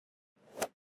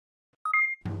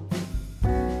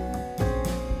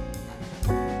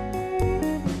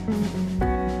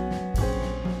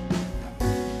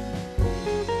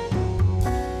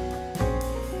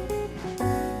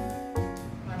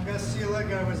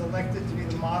elected to be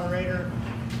the moderator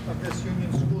of this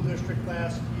Union School District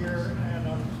last year, and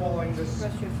I'm calling this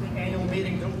annual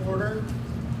meeting to order.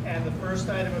 And the first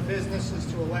item of business is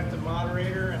to elect a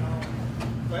moderator, and I'll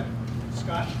let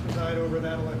Scott preside over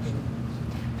that election.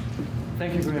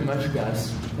 Thank you very much,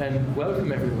 Gus, and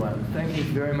welcome everyone. Thank you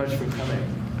very much for coming.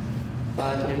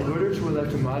 In order to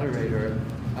elect a moderator,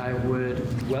 I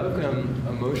would welcome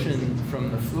a motion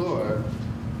from the floor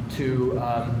to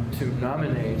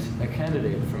nominate a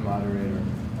candidate for moderator.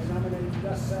 I nominate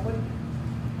Gus Selig.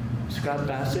 Scott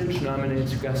Bassage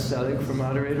nominates Gus Selig for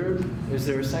moderator. Is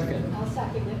there a second? I'll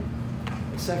second it.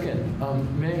 A second.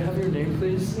 May I have your name,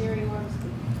 please? Mary Ormsby.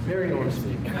 Mary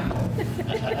Ormsby.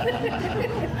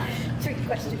 Trick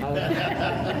question.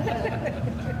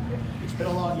 It's been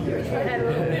a long year.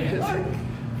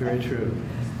 Very true.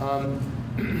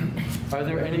 Are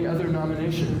there any other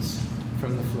nominations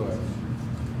from the floor?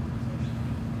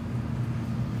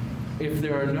 If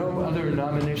there are no other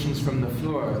nominations from the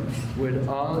floor, would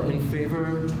all in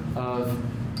favor of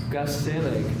Gus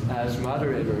Selig as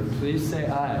moderator please say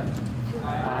aye?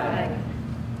 Aye.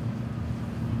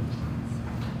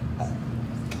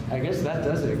 I guess that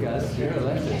does it, Gus. You're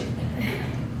elected.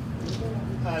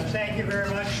 Thank you very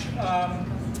much.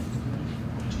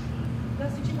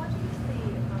 Gus, did you want to use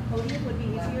the podium? Would be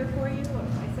easier for you?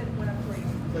 I set one up for you.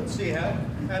 Let's see, how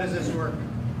does this work?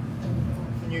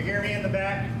 Can you hear me in the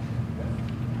back?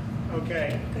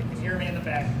 Okay, you can hear me in the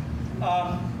back.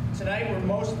 Tonight,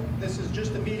 this is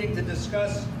just a meeting to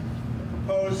discuss the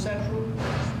proposed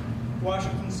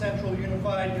Washington Central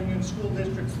Unified Union School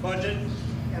District's budget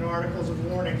and articles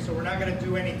of warning. So we're not going to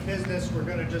do any business. We're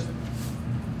going to just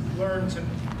learn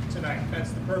tonight.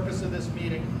 That's the purpose of this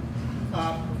meeting.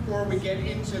 Before we get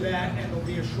into that, and there'll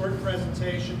be a short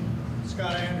presentation,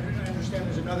 Scott, I understand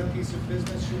there's another piece of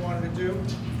business you wanted to do,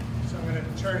 so I'm going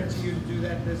to turn it to you to do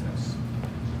that business.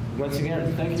 Once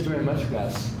again, thank you very much,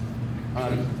 Gus.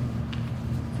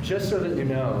 Just so that you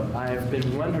know, I've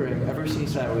been wondering ever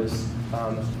since I was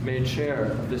made chair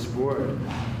of this board,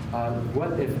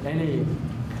 what, if any,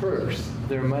 perks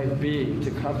there might be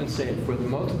to compensate for the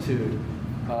multitude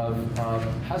of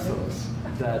hassles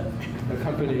that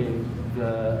accompany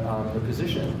the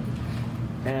position.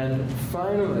 And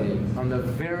finally, on the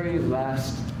very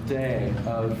last day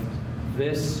of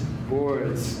this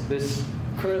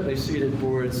currently seated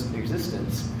board's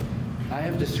existence, I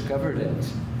have discovered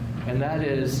it, and that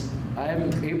is I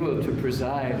am able to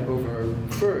preside over,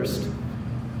 first,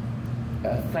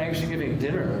 a Thanksgiving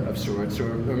dinner of sorts,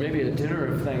 or maybe a dinner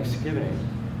of Thanksgiving,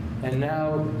 and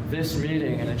now this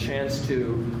meeting and a chance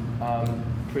to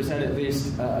present at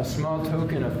least a small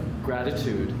token of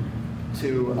gratitude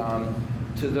to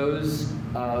those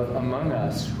among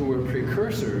us who were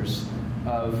precursors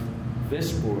of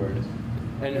this board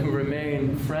and who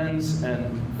remain friends and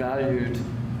valued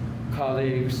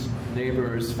colleagues,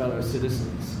 neighbors, fellow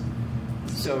citizens.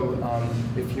 So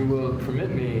if you will permit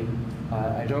me,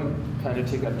 I don't plan to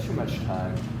take up too much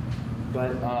time,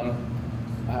 but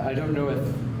I don't know if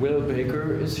Will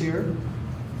Baker is here.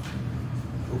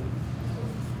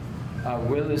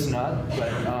 Will is not,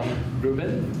 but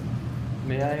Ruben,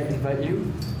 may I invite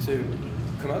you to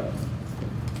come up?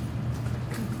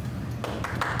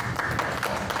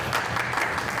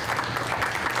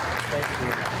 Thank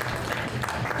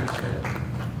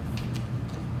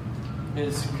you.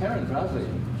 Is Karen Bradley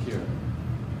here?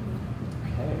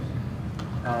 Okay.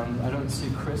 I don't see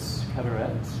Chris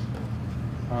Caderet.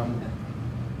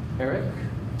 Eric?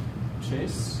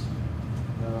 Chase?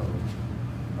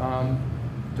 No.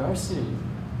 Darcy?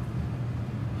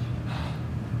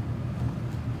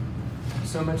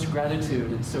 So much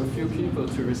gratitude and so few people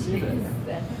to receive it.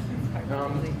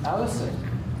 Allison?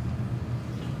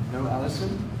 No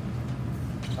Allison?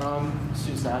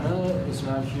 Susanna is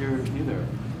not here either.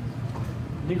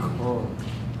 Nicole?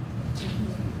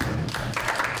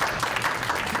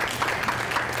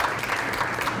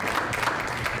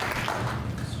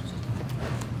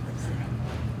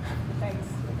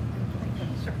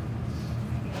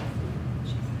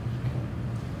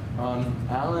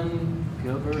 Alan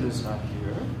Gilbert is not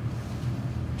here.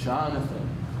 Jonathan.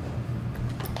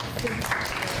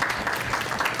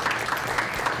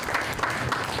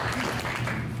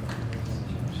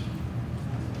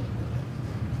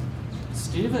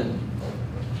 Stephen.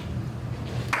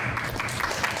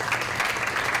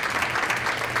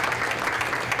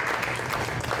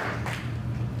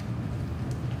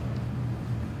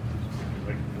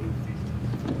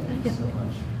 So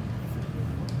much.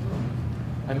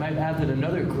 I might add that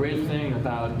another great thing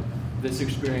about this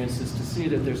experience is to see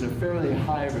that there's a fairly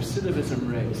high recidivism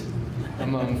rate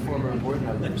among former board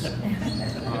members.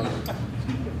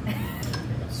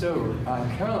 So,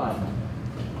 Caroline.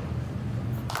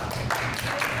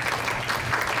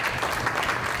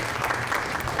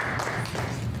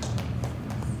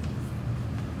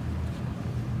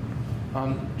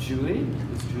 Julie?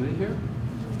 Is Julie here?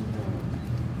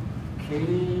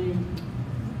 Katie?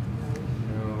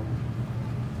 No.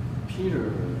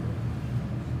 Peter?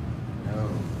 No.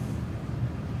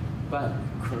 But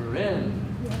Corinne?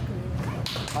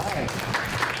 Hi.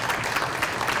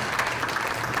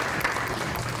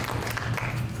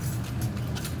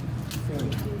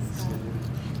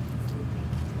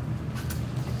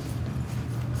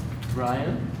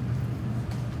 Brian?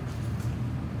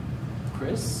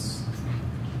 Chris?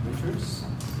 Winters?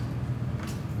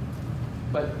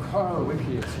 But Carl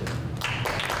Wiki is here.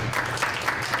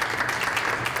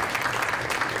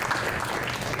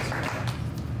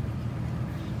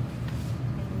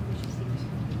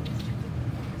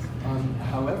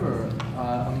 However,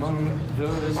 among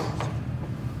those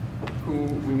who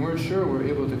we weren't sure were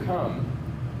able to come,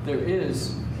 there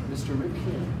is Mr. Rick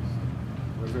King.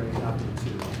 We're very happy to.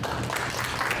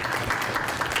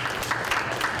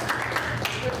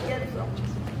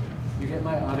 You get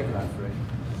my autograph, Rick.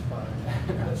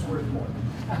 That's worth more.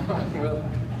 Well,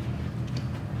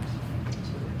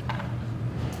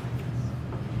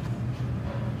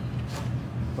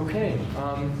 okay.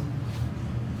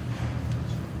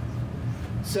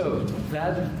 So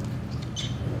that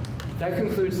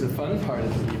concludes the fun part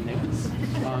of the evening.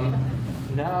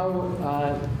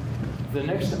 Now, the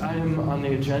next item on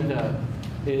the agenda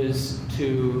is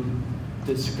to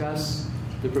discuss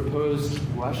the proposed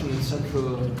Washington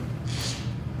Central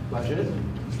budget.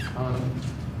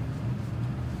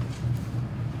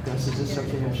 Gus, is this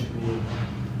something I should be?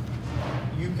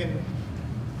 You can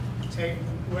take,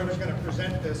 whoever's going to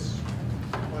present this,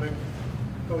 want to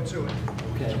go to it.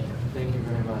 Okay, thank you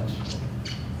very much.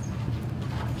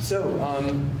 So,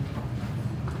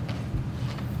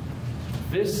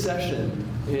 this session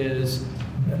is,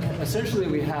 essentially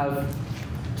we have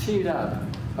teed up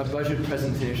a budget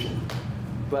presentation,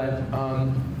 but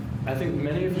I think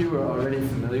many of you are already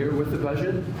familiar with the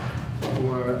budget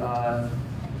or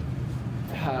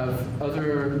have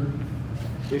other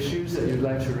issues that you'd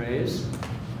like to raise.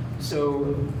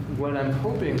 So what I'm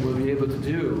hoping we'll be able to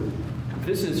do,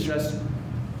 this is just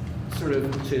sort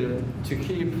of to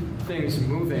keep things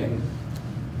moving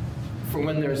for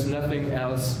when there's nothing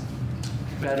else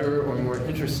better or more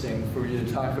interesting for you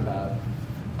to talk about.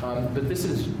 But this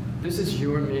is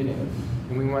your meeting,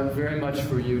 and we want very much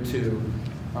for you to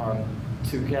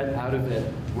get out of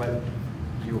it what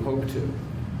you hope to.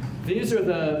 These are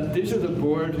the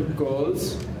board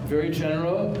goals, very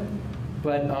general,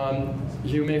 but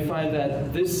you may find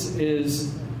that this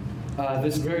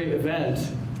very event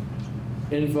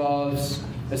involves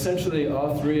essentially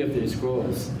all three of these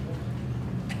goals.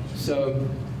 So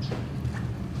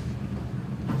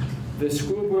the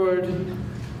school board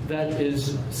that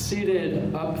is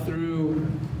seated up through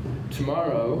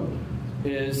tomorrow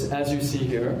is, as you see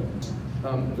here.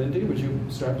 Lindy, would you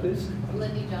start, please?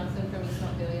 Lindy Johnson from East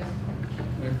Montpelier.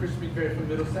 Chris McVeigh from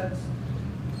Middlesex.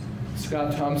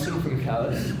 Scott Thompson from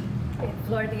Calais.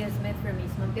 Florida Smith from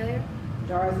East Montpelier.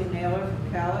 Dorothy Naylor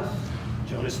from Calais.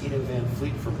 Jonas Eden Van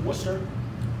Fleet from Worcester.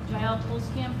 Jael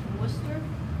Polskamp from Worcester.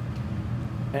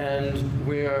 And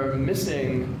we are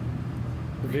missing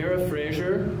Vera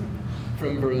Fraser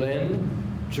from Berlin,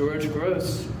 George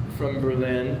Gross from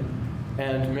Berlin,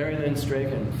 and Mary Lynn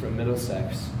Straken from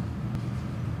Middlesex.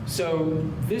 So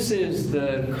this is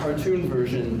the cartoon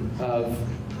version of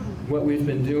what we've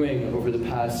been doing over the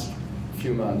past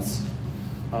few months.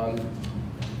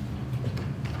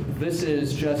 This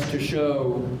is just to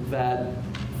show that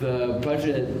the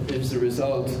budget is the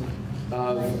result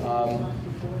of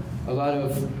a lot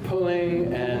of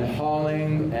pulling and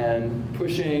hauling and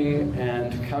pushing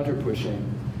and counter-pushing.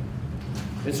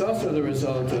 It's also the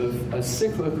result of a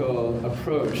cyclical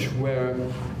approach where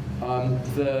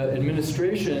the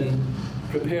administration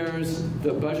prepares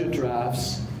the budget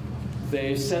drafts,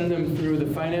 they send them through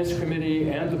the finance committee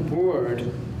and the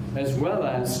board, as well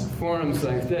as forums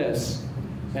like this,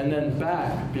 and then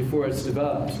back before it's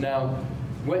developed. Now,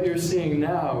 what you're seeing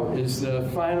now is the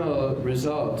final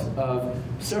result of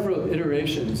several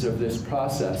iterations of this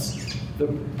process.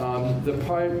 The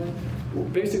part,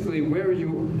 basically where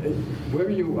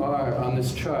you are on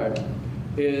this chart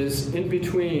is in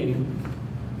between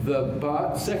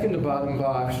the second to bottom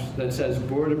box that says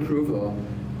board approval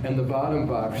and the bottom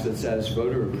box that says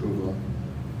voter approval.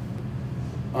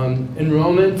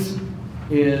 Enrollment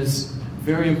is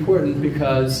very important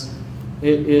because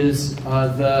it is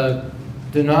the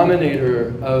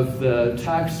denominator of the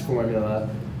tax formula.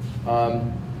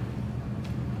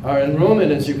 our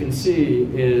enrollment, as you can see,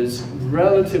 is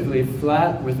relatively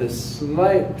flat with a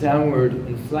slight downward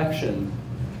inflection.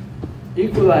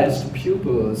 Equalized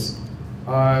pupils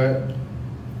are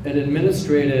an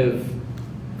administrative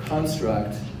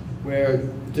construct where,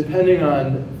 depending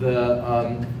on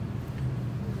the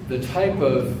type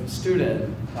of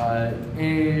student,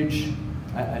 age,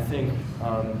 I think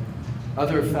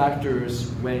other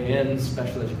factors weigh in,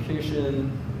 special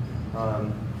education,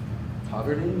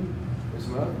 poverty as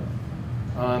well.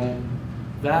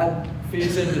 That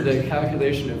feeds into the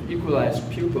calculation of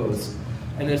equalized pupils,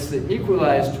 and it's the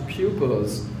equalized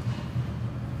pupils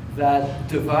that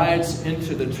divides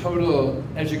into the total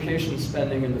education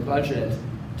spending in the budget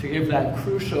to give that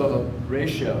crucial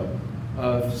ratio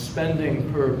of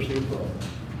spending per pupil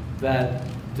that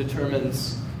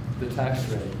determines the tax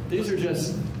rate. These are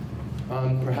just,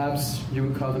 perhaps you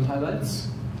would call them highlights,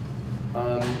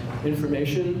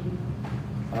 information,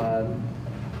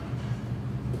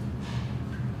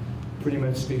 pretty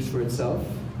much speaks for itself.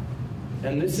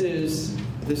 And this is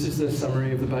the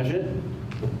summary of the budget.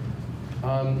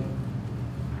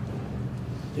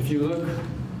 If you look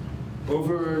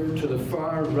over to the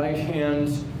far right-hand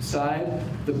side,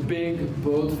 the big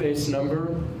bold-faced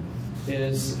number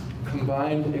is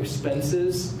combined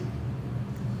expenses,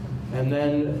 and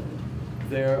then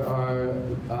there are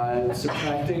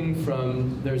subtracting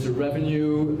from, there's a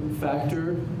revenue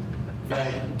factor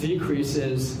that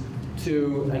decreases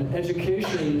to an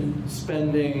education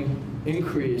spending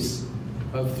increase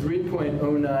of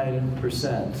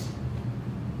 3.09%.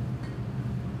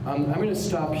 I'm going to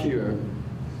stop here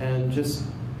and just,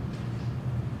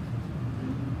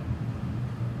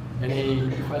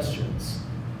 any questions,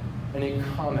 any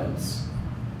comments,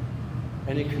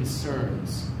 any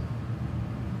concerns?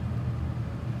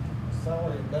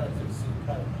 Salary and benefits seem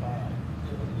kind of high,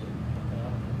 given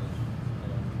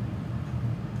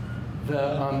the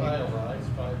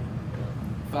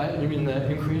rise, You mean the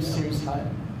increase seems high?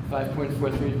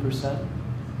 5.43%?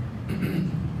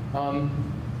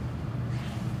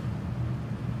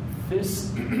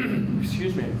 This,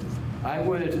 excuse me, I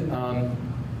would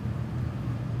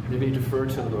maybe defer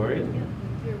to Lori. The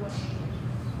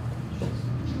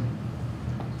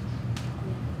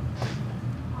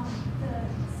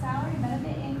salary and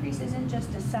benefit increase isn't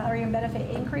just a salary and benefit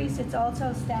increase, it's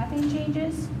also staffing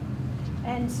changes.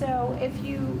 And so if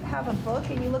you have a book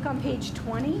and you look on page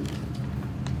 20,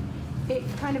 it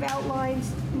kind of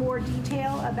outlines more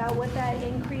detail about what that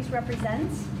increase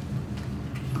represents.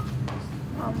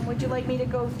 Would you like me to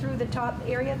go through the top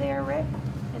area there, Rick,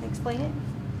 and explain it?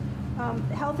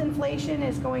 Health inflation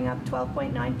is going up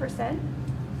 12.9%.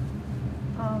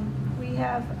 We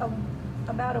have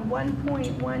about a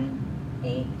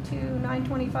 1.18 to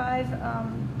 925,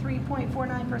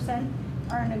 3.49%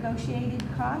 are negotiated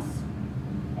costs.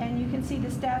 And you can see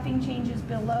the staffing changes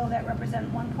below that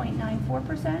represent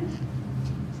 1.94%.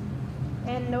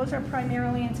 And those are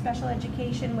primarily in special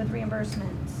education with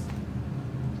reimbursements.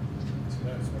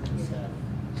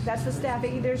 That's the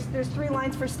staffing. There's 3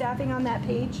 lines for staffing on that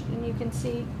page, and you can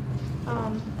see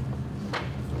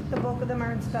the bulk of them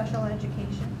are in special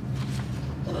education.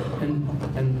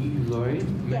 And Lori,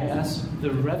 may I Yes. ask, the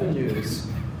revenues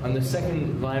on the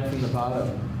second line from the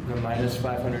bottom, the minus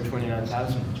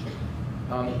 529,000,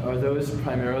 are those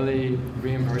primarily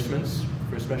reimbursements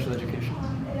for special education?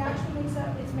 It actually makes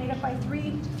up, it's made up by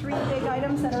three big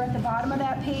items that are at the bottom of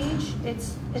that page.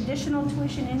 It's additional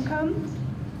tuition income,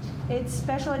 it's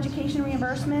special education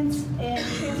reimbursements, and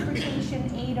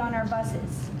transportation aid on our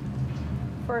buses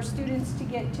for students to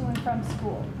get to and from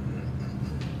school.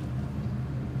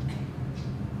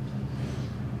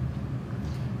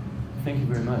 Thank you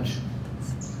very much.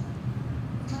 Is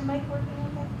my mic working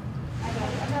okay? I got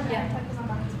it. I'm not going to talk to my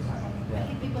mic.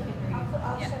 People can hear you.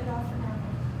 I'll shut it off for now.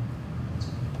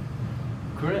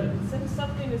 Corinne? Since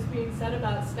something is being said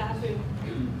about staffing,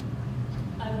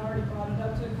 I've already brought it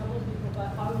up to a couple of people,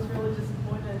 but I was really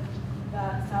disappointed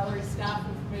that salary staff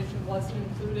information wasn't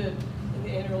included in the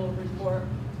annual report.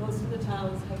 Most of the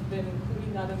towns have been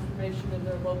including that information in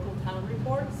their local town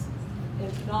reports,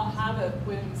 and to not have it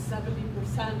when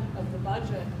 70% of the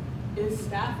budget is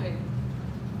staffing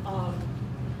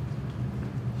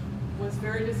was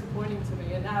very disappointing to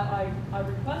me. And now I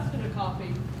requested a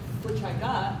copy, which I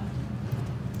got,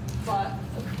 but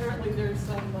apparently there's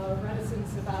some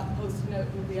reticence about posting it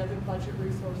with the other budget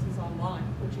resources online,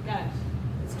 which again,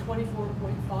 is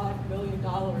 $24.5 million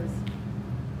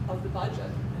of the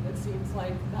budget, and it seems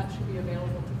like that should be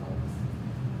available to folks.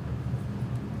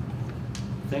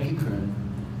 Thank you, Corinne.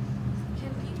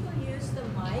 Can people use the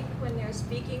mic when they're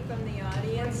speaking from the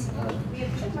audience? We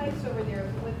have 2 mics over there.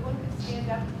 One could stand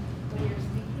up when you're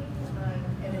speaking.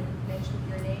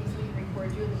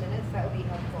 do in the minutes, that would be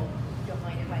helpful. Don't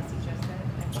mind if I suggest that?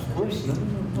 Of course, no.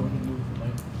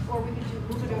 Or we could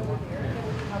move it over there, that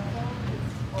would be helpful.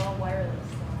 It's all wireless,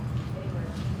 so anywhere.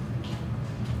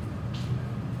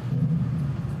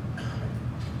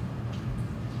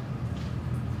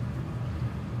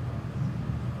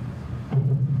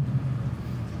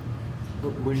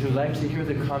 Would you like to hear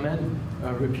the comment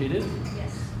repeated?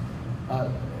 Yes.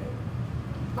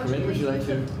 Corinne, would you like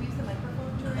to? Use the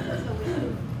microphone to it,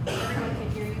 so everyone can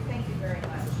hear you. Thank you very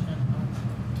much.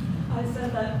 I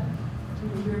said that, can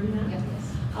you hear me now? Yes.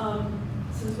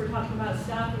 Since we're talking about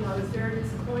staffing, I was very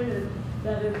disappointed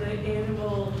that in the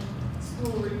annual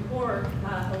school report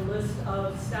that a list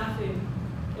of staffing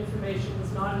information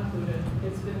was not included.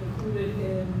 It's been included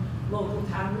in local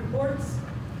town reports,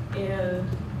 and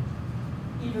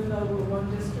even though we're one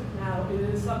district now, it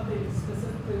is something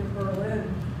specifically in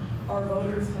Berlin. Our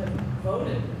voters have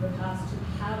voted in the past to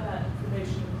have that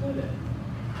information included.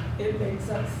 It makes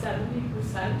up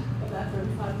 70% of that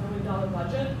 $35 million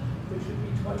budget, which would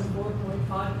be $24.5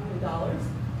 million,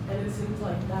 and it seems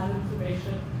like that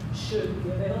information should be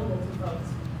available to folks.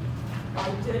 I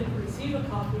did receive a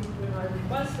copy when I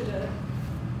requested it.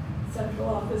 Central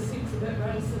office seems a bit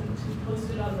reticent to post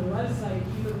it on the website,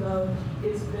 even though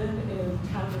it's been in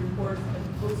town reports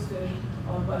and posted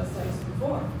on websites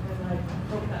before. And I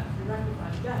hope that can be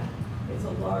rectified again. It's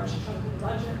a large chunk of the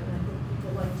budget, and I think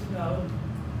people like to know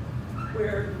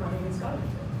where the money is going to.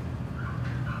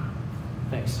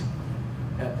 Thanks.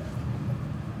 Yeah.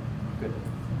 Good.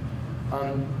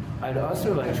 I'd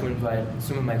also like to invite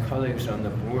some of my colleagues on the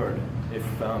board, if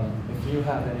you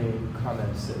have any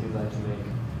comments that you'd like to make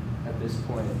at this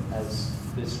point, as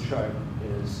this chart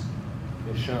is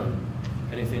shown.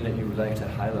 Anything that you would like to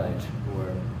highlight,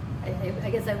 or? I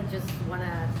guess I would just want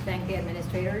to thank the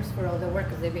administrators for all the work,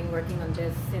 because they've been working on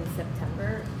this since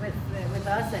September with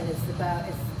us, and this is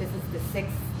the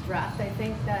 6th draft, I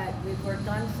think, that we've worked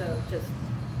on. So just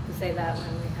to say that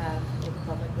when we have all the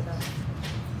public with us.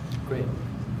 Great.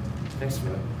 Thanks for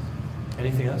that.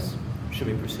 Anything else? Should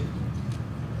we proceed?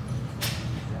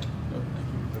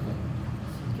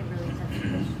 Kimberly has a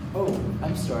question. Oh,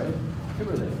 I'm sorry.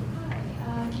 Kimberly.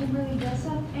 Hi, Kimberly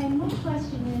Jessup, and my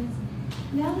question is,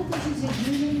 now that this is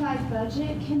a unified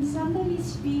budget, can somebody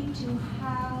speak to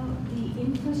how the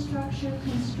infrastructure,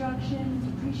 construction,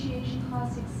 depreciation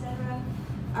costs, etc.,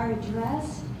 are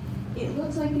addressed? It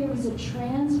looks like there was a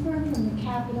transfer from the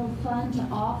capital fund to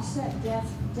offset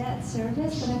debt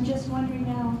service, but I'm just wondering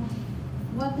now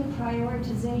what the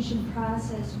prioritization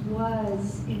process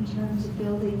was in terms of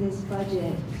building this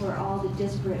budget for all the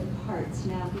disparate parts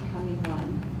now becoming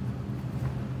one.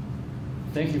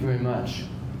 Thank you very much.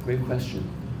 Great question.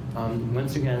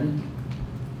 Once again,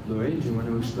 Lori, do you want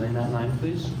to explain that line,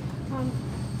 please? Turn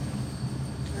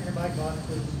your mic on,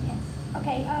 please. Yes.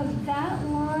 Okay, that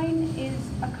line is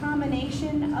a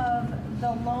combination of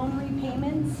the loan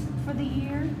repayments for the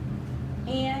year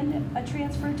and a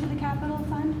transfer to the capital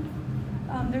fund.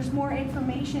 There's more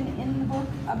information in the book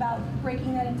about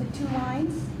breaking that into 2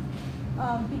 lines,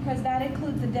 because that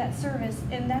includes the debt service,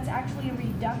 and that's actually a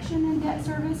reduction in debt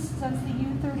service since the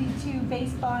U32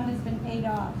 base bond has been paid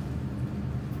off.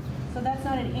 So that's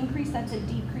not an increase, that's a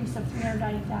decrease of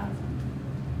 $390,000.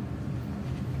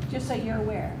 Just so you're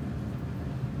aware.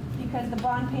 Because the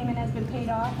bond payment has been paid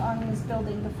off on this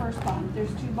building, the first bond.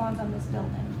 There's 2 bonds on this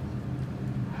building.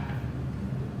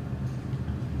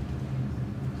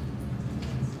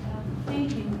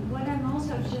 Thank you. What I'm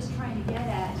also just trying to get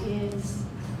at is,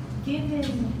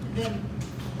 given the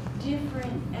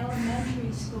different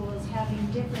elementary schools having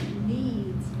different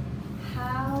needs,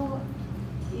 how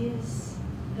is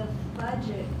the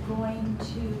budget going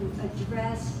to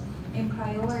address and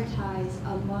prioritize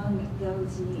among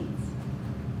those needs?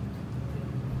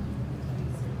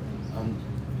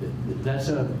 That's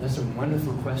a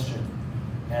wonderful question,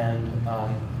 and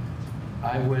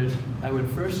I would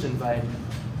first invite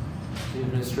the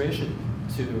administration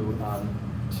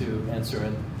to answer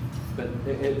it, but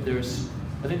I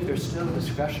think there's still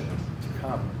discussion to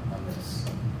come on this.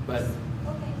 But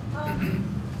okay,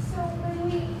 so when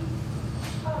we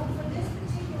for this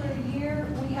particular year,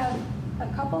 we have a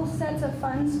couple sets of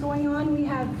funds going on. We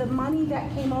have the money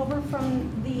that came over from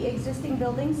the existing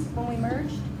buildings when we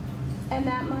merged, and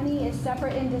that money is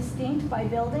separate and distinct by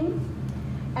building.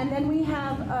 And then we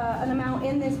have an amount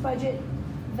in this budget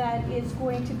that is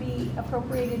going to be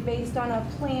appropriated based on a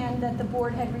plan that the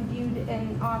board had reviewed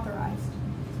and authorized.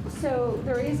 So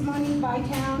there is money by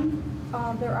town.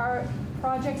 There are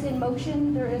projects in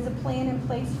motion. There is a plan in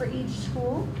place for each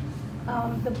school.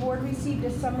 The board received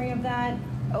a summary of that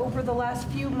over the last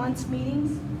few months'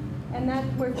 meetings. And that,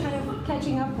 we're kind of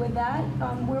catching up with that.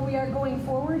 Where we are going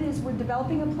forward is we're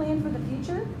developing a plan for the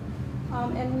future.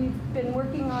 And we've been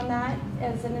working on that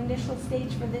as an initial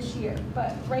stage for this year.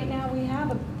 But right now we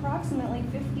have approximately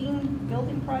 15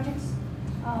 building projects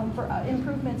for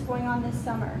improvements going on this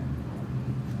summer.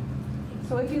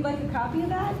 So if you'd like a copy of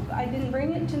that, I didn't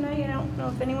bring it tonight, I don't know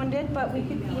if anyone did, but we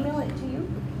could email it to you.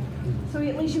 So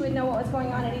at least you would know what was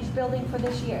going on at each building for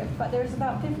this year. But there's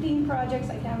about 15 projects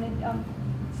I counted,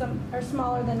 some are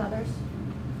smaller than others.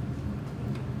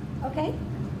 Okay?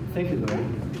 Thank you, Lori.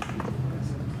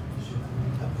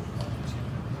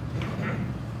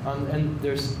 And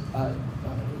there's,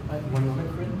 one moment,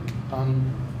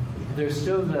 Corinne. There's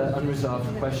still the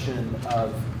unresolved question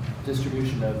of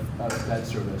distribution of debt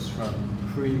service from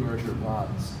pre-merger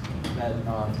bonds that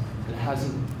it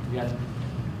hasn't yet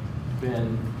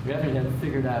been, we haven't yet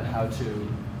figured out how to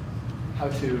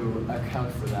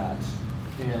account for that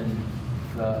in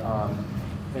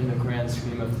the grand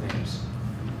scheme of things.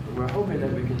 We're hoping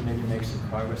that we can maybe make some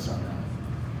progress on that.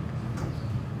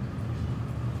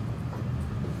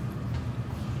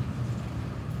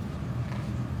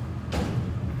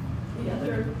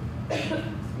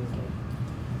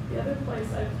 The other place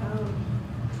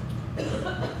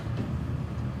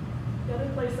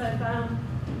I found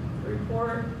the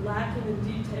report lacking in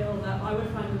detail that I would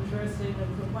find interesting,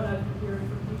 and from what I've been hearing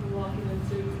from people walking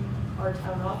into our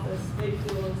town office, they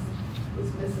feel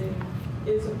is missing,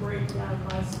 is a breakdown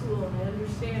by school. And I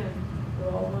understand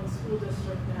we're all one school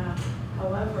district now.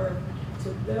 However, to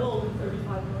build a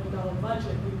 $35 million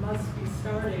budget, we must be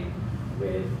starting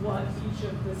with what each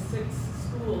of the 6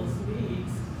 schools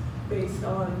needs based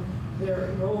on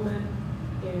their enrollment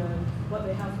and what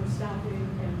they have for staffing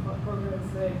and what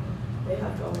programs they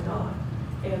have going on.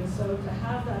 And so to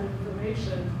have that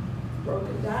information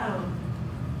broken down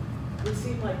would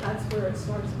seem like that's where it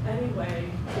starts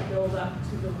anyway to build up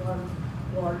to the one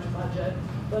large budget,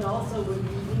 but also would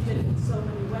be needed in so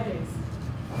many ways.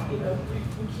 You know,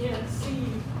 you can't see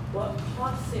what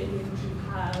cost savings you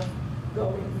have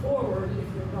going forward if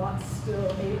you're not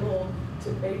still able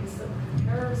to make some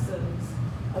comparisons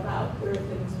about where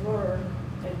things were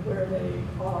and where they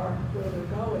are, where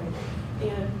they're going.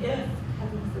 And if,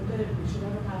 heaven forbid, we should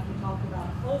ever have to talk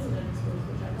about closing any schools,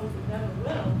 which I hope we never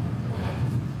will,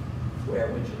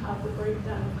 where would you have the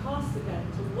breakdown of costs again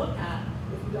to look at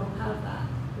if you don't have that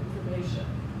information?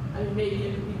 I mean, maybe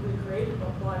it could be recreated,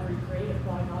 but why recreate it?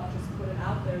 Why not just put it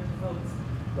out there to folks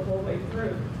the whole way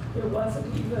through? There wasn't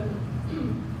even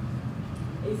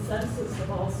a census of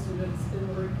all students in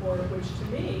the report, which to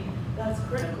me, that's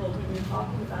critical when you're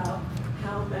talking about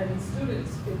how many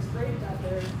students. It's great that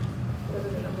there's, whatever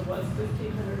the number was,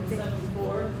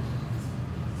 1,574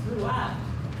 throughout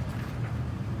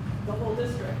the whole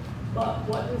district. But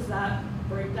what does that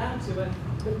break down to? And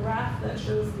the graph that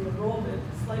shows the enrollment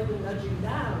slightly nudging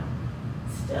down,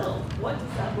 still, what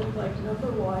does that look like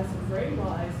number-wise and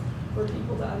grade-wise for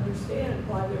people to understand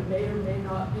why there may or may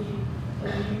not be a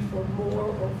need for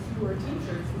more or fewer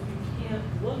teachers if you can't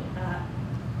look at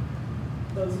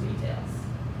those details?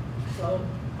 So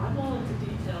I'm all into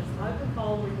details, and I've been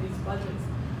following these budgets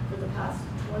for the past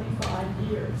 25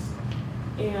 years.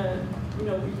 And, you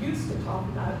know, we used to talk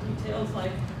about details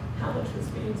like how much was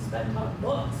being spent on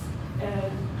books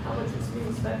and how much was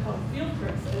being spent on field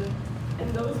trips, and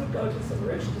those would go to some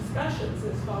rich discussions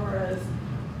as far as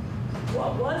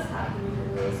what was happening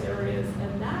in those areas.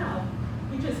 And now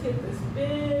we just get this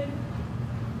big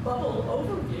bubble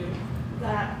overview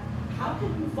that how can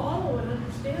you follow and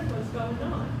understand what's going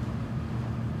on?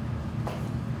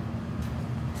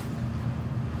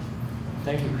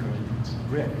 Thank you, Corinne.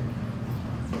 Rick.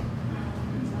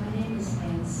 My name is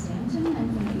Ann Stanton. I'm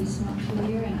from East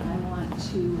Montpelier, and I want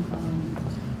to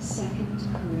second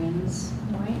Corinne's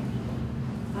point.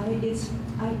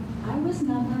 I was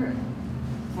never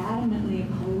adamantly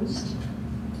opposed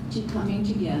to coming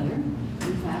together.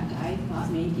 In fact, I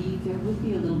thought maybe there would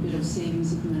be a little bit of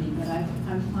savings of money, but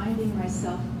I'm finding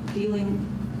myself feeling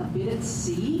a bit at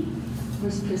sea for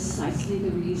precisely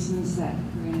the reasons that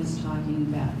Corinne is talking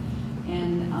about.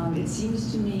 And it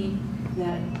seems to me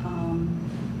that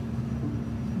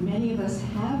many of us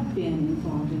have been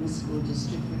involved in the school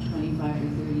district for 25 or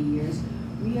 30 years.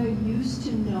 We are used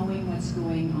to knowing what's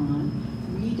going on.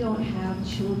 We don't have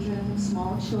children,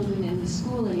 small children in the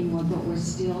school anymore, but we're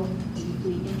still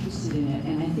deeply interested in it.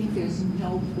 And I think there's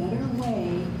no better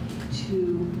way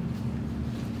to,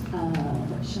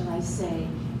 what shall I say,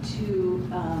 to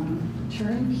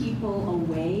turn people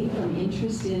away from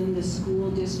interest in the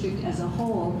school district as a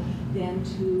whole than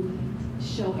to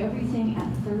show everything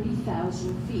at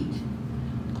 30,000 feet.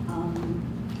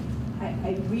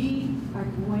 if we are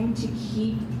going to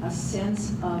keep a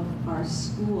sense of our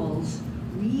schools,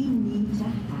 we need to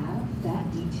have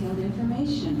that detailed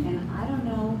information. And I don't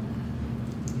know,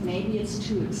 maybe it's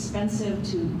too expensive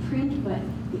to print, but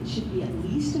it should be at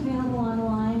least available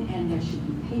online, and there should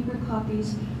be paper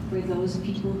copies for those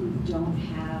people who don't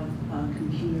have a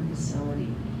computer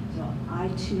facility. So I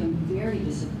too am very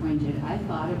disappointed. I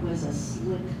thought it was a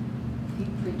slick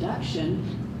production,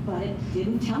 but it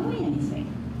didn't tell me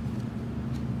anything.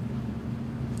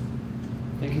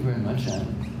 Thank you very much,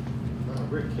 Anne.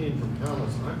 Rick Keene from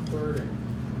Calais. I'm flirting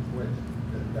with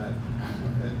that.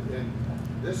 And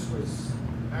this was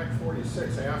Act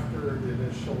 46 after the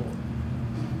initial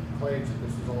claims that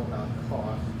this was all about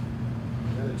cost.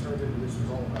 And then it turned into this was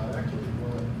all about equity.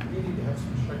 Well, we need to have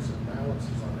some checks and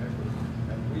balances on equity.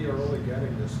 And we are only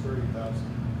getting this 30,000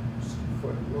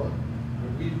 foot look.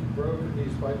 And we've broken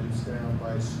these budgets down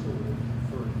by school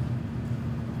for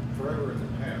forever in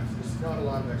the past. It's not a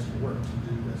lot of extra work to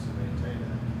do this and maintain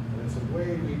that. And it's a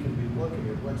way we can be looking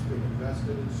at what's being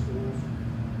invested in schools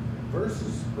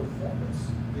versus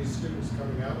performance, these students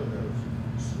coming out of those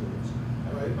schools.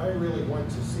 And I really want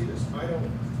to see this. I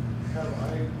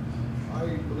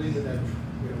believe in that,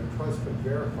 trust but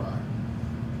verify,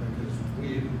 because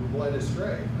we've led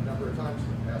astray a number of times in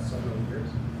the past several years.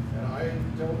 And I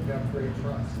don't have great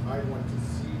trust. I want to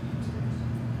see details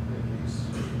in these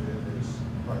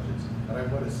budgets, and I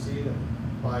want to see them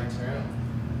by town.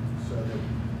 So that,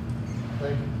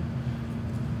 thank you.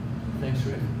 Thanks,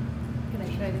 Rick. Can I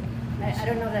try to? I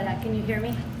don't know that. Can you hear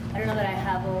me? I don't know that I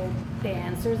have all the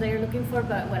answers that you're looking for,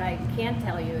 but what I can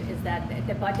tell you is that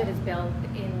the budget is built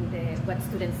in what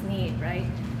students need, right?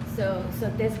 So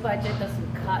this budget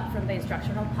doesn't cut from the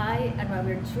instructional pie, and what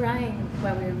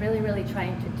we're really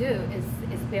trying to do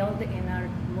is build in our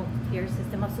multi-tier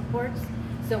system of supports.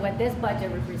 So what this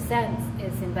budget represents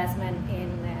is investment in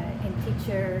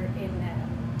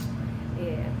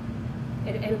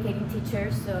educating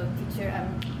teachers. So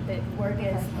the word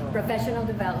is professional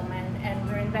development, and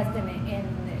we're investing in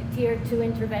tier 2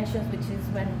 interventions, which is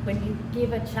when you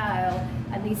give a child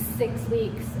at least 6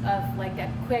 weeks of like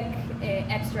a quick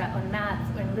extra on math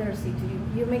or literacy,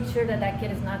 you make sure that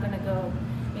kid is not going to go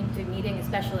into needing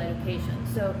special education.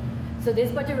 So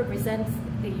this budget represents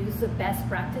the use of best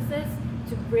practices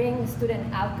to bring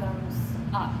student outcomes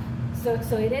up.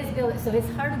 So it is built. So it's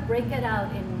hard to break it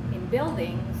out in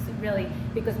buildings really,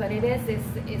 because what it is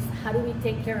how do we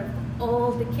take care of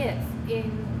all the kids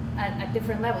at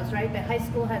different levels, right? The high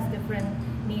school has different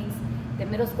needs, the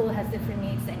middle school has different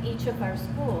needs, and each of our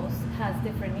schools has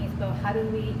different needs. But how do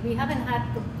we haven't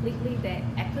had completely the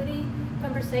equity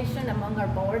conversation among our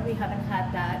board. We haven't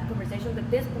had that conversation, but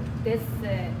this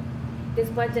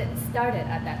budget started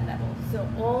at that level. So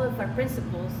all of our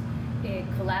principals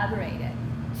collaborated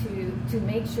to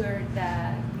make sure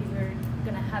that we were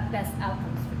going to have best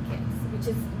outcomes for kids, which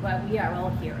is what we are all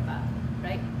here about,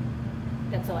 right?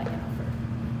 That's all I can offer.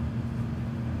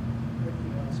 Rick,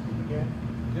 you want to speak again?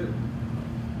 I do.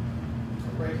 So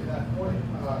right to that point,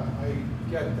 I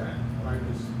get that. When I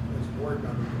was as board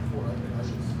member before, I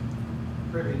was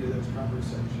privy to those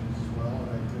conversations as well, and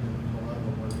I've been in a lot of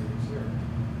our meetings here.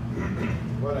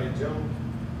 What I don't,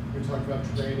 we talk about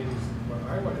trainings, what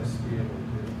I want us to be able to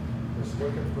do is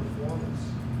look at performance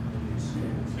in these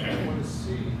schools. I want to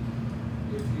see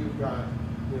if you've got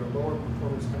lower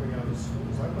performance coming out of the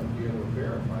schools. I want to be able to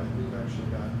verify that we've actually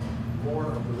got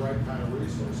more of the right kind of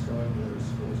resource going to those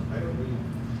schools. I don't need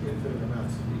infinite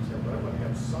amounts of detail, but I want to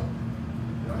have something.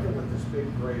 I don't want this big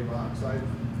gray box. I'm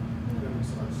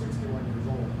 61 years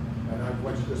old, and I've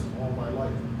watched this all my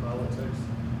life in politics,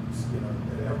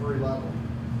 at every level.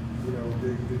 The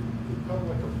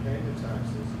public are paying the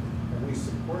taxes, and we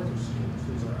support the schools.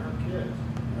 These are our kids,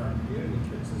 our community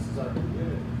kids. This is our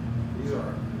community. These are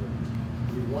our communities.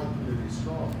 We want them to be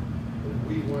strong, but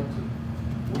we will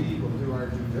do our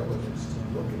due diligence to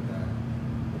look at that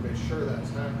and make sure that's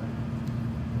happening.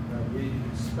 That we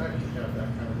expect to have that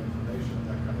kind of information,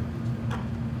 that kind of detail.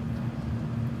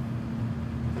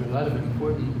 There are a lot of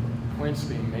important points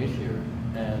being made here,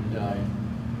 and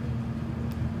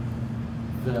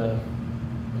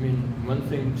one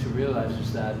thing to realize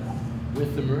is that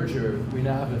with the merger, we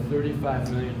now have a $35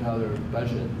 million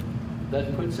budget.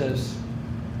 That puts us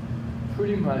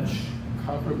pretty much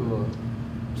comparable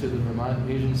to the Vermont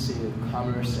Agency of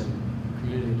Commerce and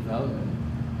Community Development,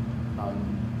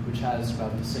 which has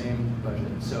about the same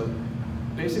budget. So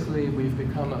basically, we've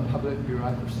become a public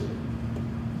bureaucracy.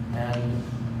 And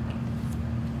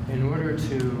in order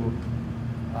to,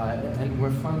 and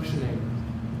we're functioning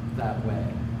that way.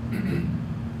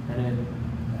 And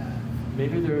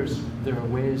maybe there are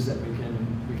ways that we can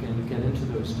can get into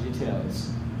those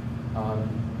details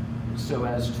so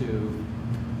as to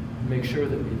make sure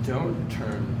that we don't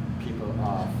turn people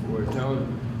off or don't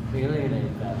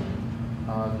alienate them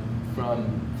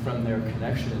from their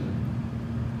connection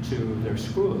to their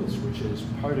schools, which is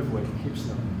part of what keeps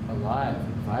them alive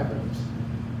and vibrant.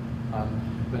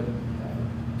 But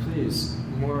please,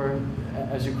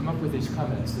 as you come up with these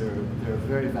comments, they're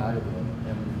very valuable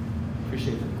and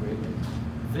appreciate them greatly.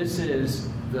 This is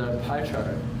the pie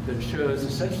chart that shows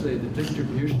essentially the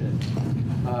distribution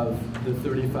of the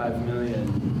 35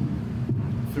 million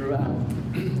throughout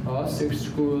all 6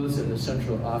 schools in the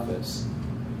central office.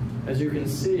 As you can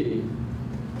see,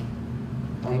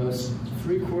 almost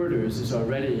 3/4 is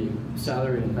already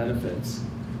salary and benefits.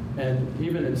 And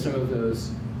even in some of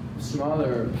those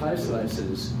smaller pie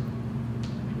slices,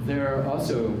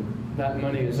 that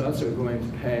money is also going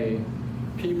to pay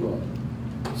people.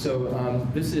 So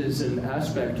this is an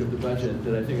aspect of the budget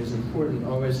that I think is important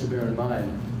always to bear in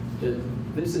mind, that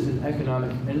this is an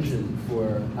economic engine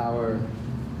for our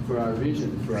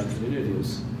region, for our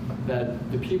communities,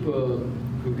 that the people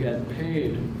who get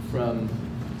paid from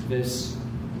this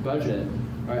budget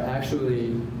are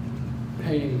actually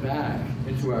paying back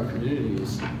into our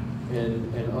communities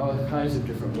in all kinds of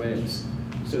different ways.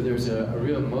 So there's a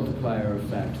real multiplier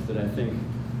effect that I think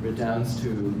redounds to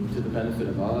the benefit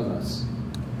of all of us.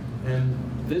 And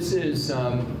this is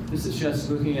just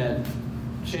looking at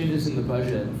changes in the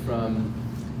budget from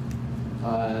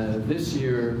this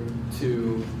year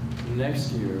to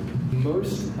next year.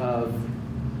 Most of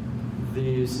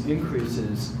these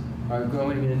increases are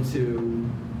going into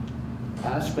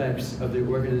aspects of the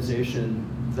organization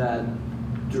that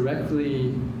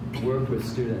directly work with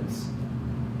students.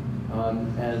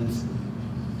 And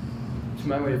to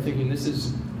my way of thinking, this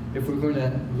is, if we're going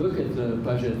to look at the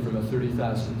budget from a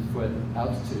 30,000-foot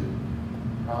altitude,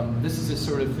 this is the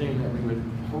sort of thing that we would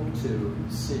hope to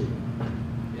see,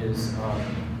 is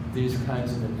these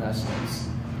kinds of investments.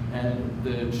 And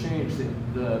the change,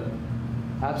 the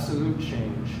absolute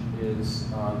change is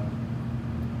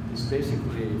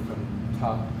basically from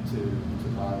top to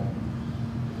bottom.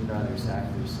 Not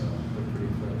exactly so, but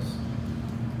pretty close.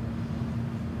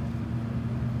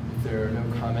 If there are no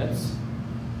comments,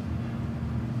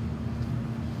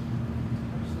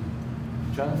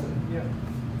 Jonathan? Yeah.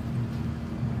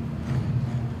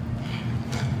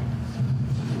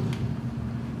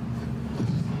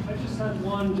 I just had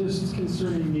one just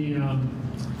concerning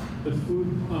the food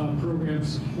program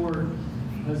support.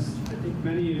 As I think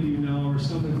many of you know, or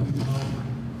some of you know,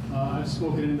 I've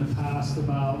spoken in the past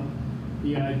about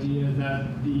the idea that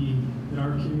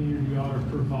our community ought to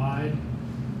provide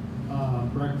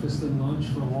breakfast and lunch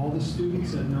for all the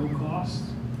students at no cost.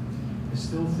 I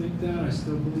still think that, I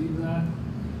still believe that.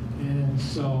 And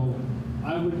so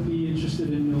I would be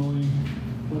interested in knowing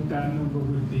what that number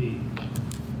would be.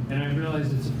 And I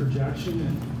realize it's a projection,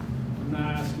 and I'm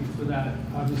not asking for that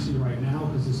obviously right now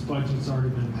because this budget's already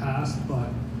been passed, but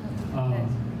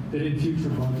that in future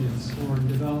budgets or in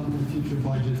development of future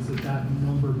budgets that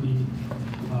number be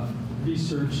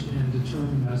researched and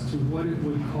determined as to what it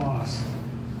would cost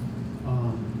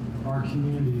our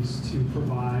communities to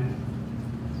provide.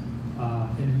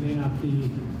 And it may not be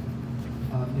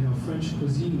French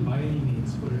cuisine by any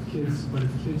means, but if kids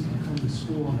can come to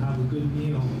school and have a good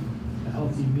meal, a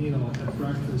healthy meal at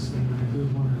breakfast and a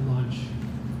good one at lunch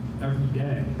every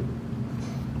day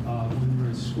when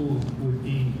they're at school would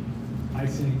be, I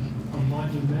think, a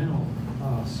monumental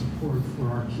support for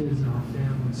our kids and our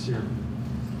families here.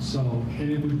 So,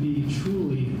 and it would be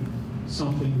truly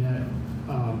something that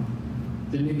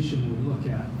the nation would look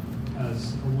at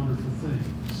as a wonderful thing.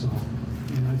 So,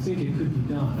 and I think it could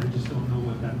be done. I just don't know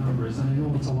what that number is. And I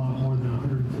know it's a lot more than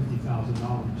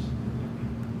 $150,000.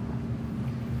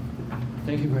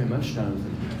 Thank you very much,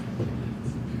 Jonathan.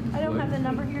 I don't have the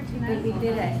number here tonight. We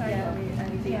did it, Sorry.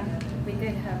 yeah, we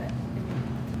did have it.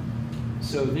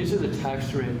 So these are the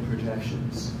tax rate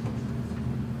projections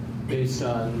based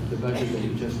on the budget that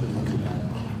you've just been looking at.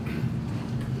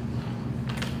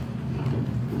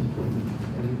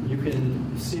 And you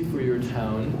can see for your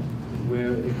town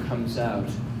where it comes out.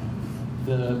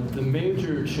 The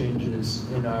major changes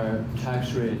in our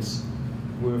tax rates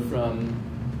were from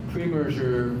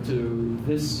pre-merger to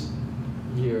this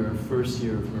year, first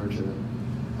year of merger.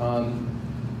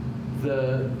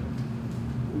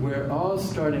 We're all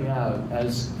starting out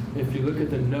as, if you look at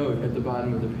the note at the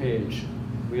bottom of the page,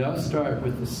 we all start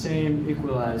with the same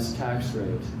equalized tax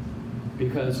rate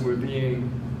because we're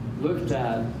being looked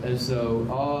at as though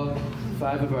all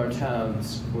 5 of our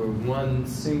towns were one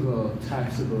single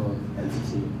taxable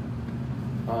entity.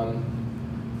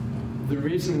 the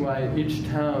reason why each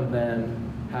town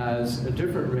then has a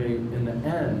different rate in the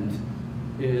end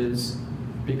is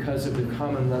because of the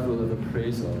common level of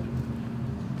appraisal.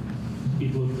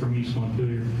 Steve Luke from East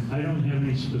Montpelier. I don't have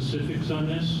any specifics on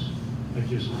this. I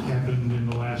just happened in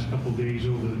the last couple days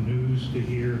over the news to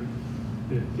hear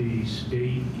that the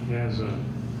state has I'm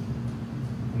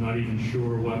not even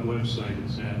sure what website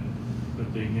it's at,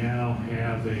 but they now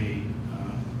have a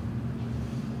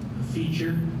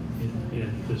feature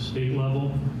at the state level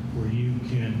where you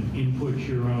can input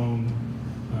your own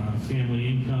family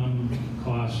income,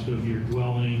 cost of your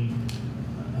dwelling.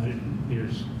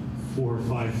 There's 4 or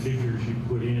 5 figures you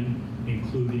put in,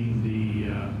 including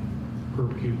the per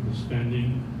pupil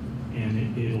spending,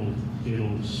 and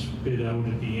it'll spit out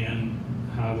at the end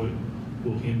how it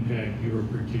will impact your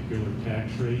particular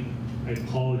tax rate. I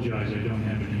apologize, I don't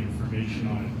have any information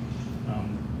on it.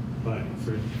 But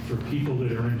for people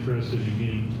that are interested in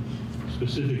getting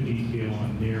specific detail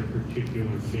on their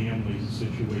particular family's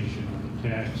situation on the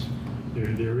tax,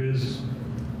 there is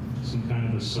some kind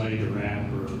of a site or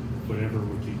app or whatever it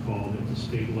would be called at the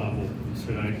state level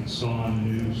that I saw on the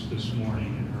news this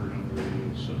morning and heard on the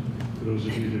radio. So for those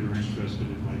of you that are interested,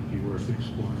 it might be worth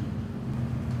exploring.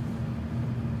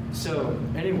 So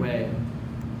anyway,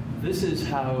 this is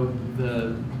how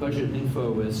the budget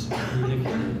info was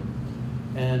communicated.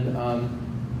 And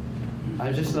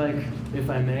I'd just like, if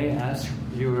I may, ask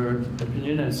your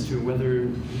opinion as to whether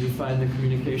you find the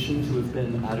communication to have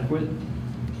been adequate,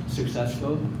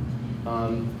 successful.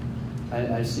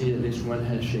 I see at least one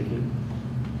head shaking.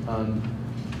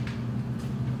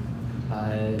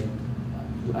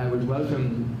 I would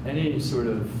welcome any sort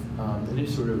of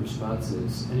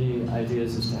responses, any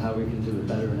ideas as to how we can do it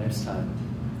better next time.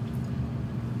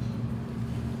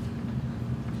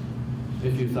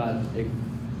 If you thought it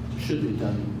should be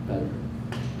done better.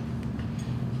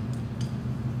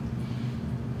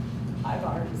 I've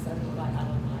already said what I had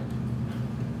on mine.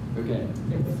 Okay.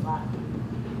 It was flat.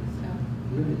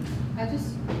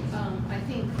 I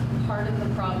think part of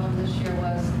the problem this year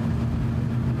was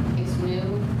it's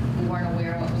new. We weren't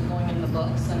aware what was going in the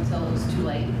books until it was too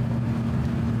late.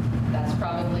 That's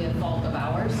probably a fault of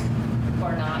ours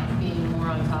for not being more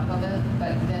on top of it.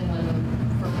 But then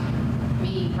for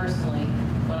me personally,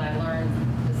 when I learned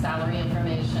the salary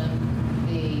information,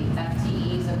 the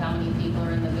FTEs of how many people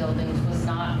are in the buildings was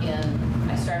not in,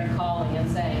 I started calling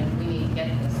and saying, we need to get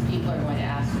this. People are going to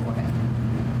ask for it.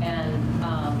 And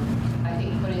I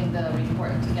think putting the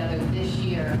report together this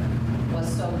year was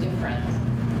so different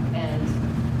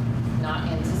and not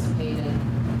anticipated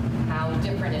how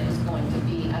different it was going to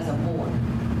be as a board.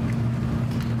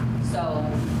 So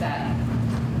that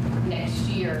next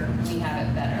year we have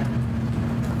it better.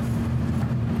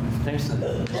 Thanks,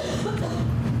 Linda.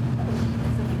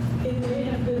 It may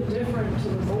have been different to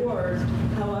the board.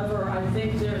 However, I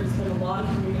think there's been a lot of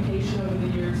communication over the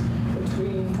years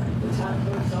between the town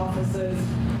clerk's offices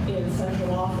and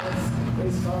central office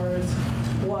as far as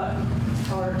what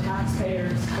our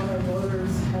taxpayers, what our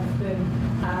voters have been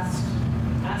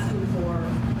asking for.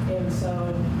 And so,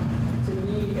 to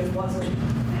me, it wasn't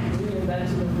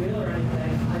reinventing the wheel or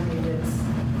anything. I mean, it's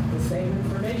the same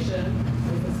information.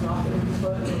 If it's not going to be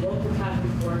put in the local town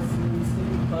reports, it needs to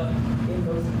be put in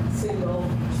those single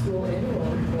school annual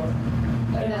report.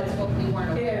 And that's what we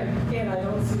weren't aware. And I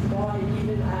don't see why,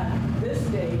 even at this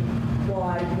date,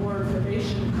 why more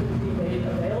information couldn't be made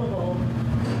available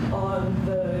on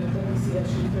the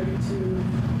WCSU 32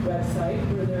 website,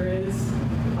 where there is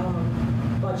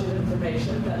budget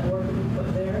information that more could be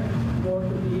put there, more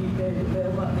could be made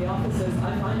available at the offices.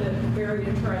 I find it very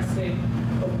interesting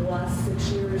over the last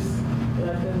 6 years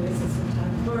that I've been the assistant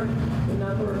town clerk, the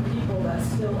number of people that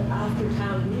still after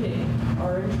town meeting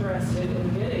are interested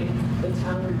in getting the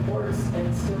town reports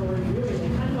and still reviewing.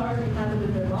 They kind of already have it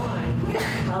in their mind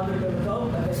how they're going to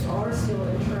vote, but they are still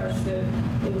interested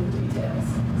in the details.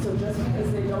 So just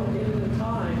because they don't get it in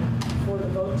time for the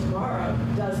vote tomorrow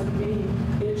doesn't mean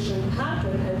it shouldn't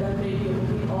happen, and then maybe it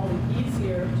will be all the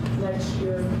easier next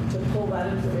year to pull that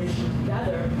information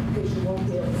together, because you won't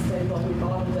be able to say, well, we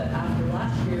modeled it after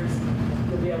last year's.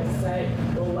 You'll be able to say,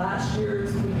 well, last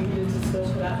year's we needed to still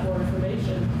put out more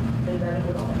information, and then it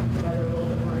would all come together a little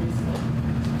bit more easily.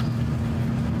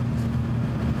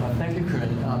 Thank you,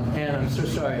 Corinne. Anne, I'm so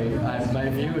sorry. My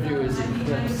view of you is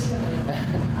eclipsed.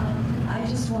 I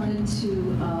just wanted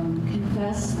to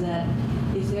confess that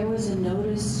if there was a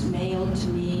notice mailed to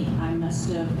me, I must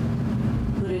have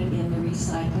put it in the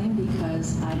recycling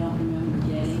because I don't remember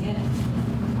getting it.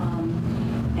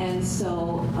 And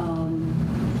so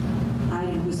I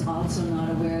was also not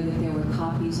aware that there were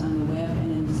copies on the web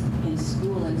and in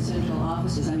school and central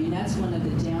offices. I mean, that's one of the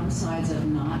downsides downsides of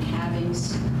not having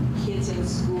kids in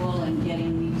school and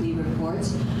getting weekly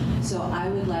reports. So I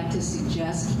would like to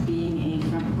suggest being a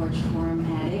Front Porch Forum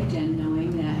addict and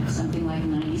knowing that something like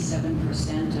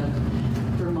 97% of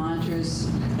Vermonters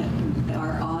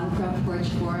are on Front Porch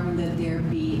Forum, that there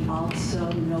be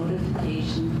also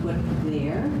notification put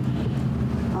there.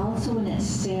 Also, when it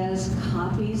says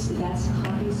copies, that's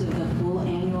copies of the full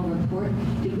annual report.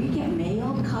 Did we get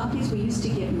mailed copies? We used to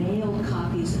get mailed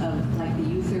copies of like the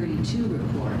U32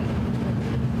 report.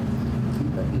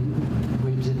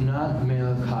 We did not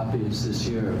mail copies this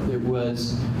year. It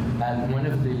was at one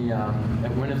of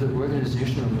the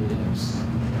organizational meetings.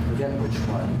 I forget which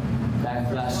one.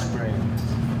 Back last spring.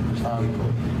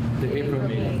 The April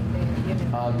meeting.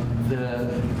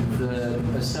 The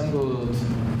assembled.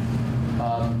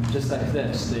 Just like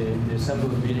this, the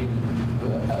assembled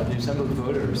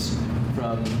voters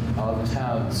from all the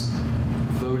towns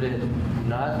voted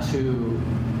not to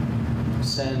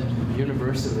send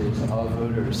universally to all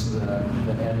voters the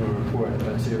annual report,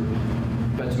 but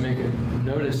to make a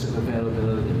notice of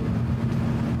availability.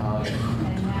 And I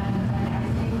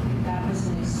think that was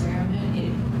an experiment.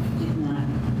 It did not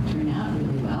turn out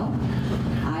really well.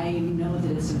 I know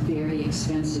that it's very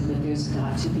expensive, but there's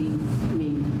got to be,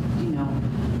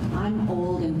 I'm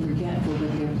old and forgetful,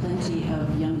 but there are plenty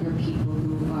of younger people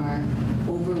who are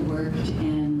overworked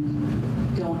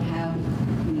and don't have,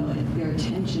 their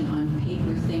attention on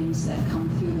paper things that come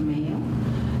through the mail.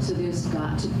 So there's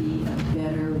got to be a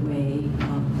better way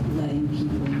of letting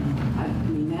people know.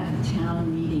 That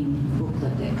town meeting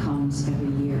booklet that comes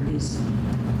every year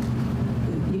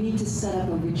you need to set up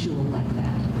a ritual like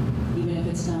that. Even if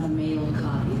it's not a mailed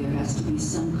copy, there has to be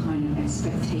some kind of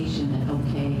expectation that,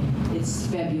 okay, it's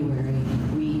February,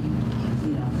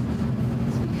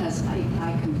 because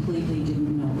I completely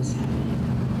didn't know what was happening.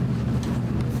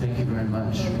 Thank you very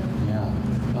much. Yeah.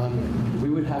 We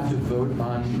would have to vote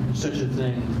on such a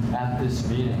thing at this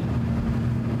meeting.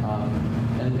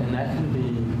 And that can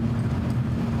be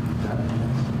done.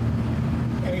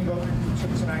 Any vote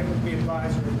tonight would be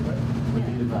advisory, but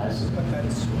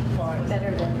that's fine.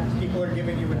 Better than nothing. People are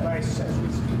giving you advice as we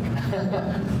speak.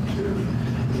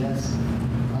 Yes.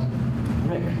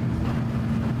 Rick.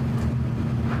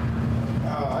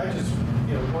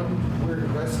 We're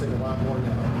investing a lot more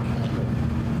now in capital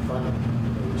funding,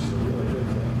 which is a really good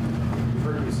thing. You've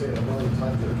heard me say it a million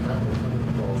times that capital funding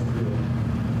involves real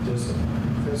discipline,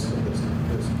 fiscal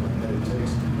discipline, and it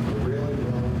takes a really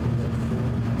long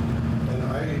time. And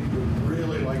I would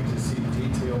really like to see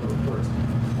detailed reports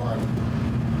on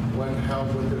what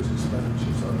those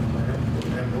expenditures are planned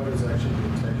and what is actually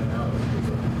being taken out. Because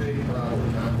a big problem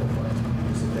with capital funds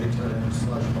is that they turn into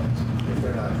slush funds if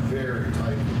they're not very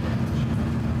tightly managed.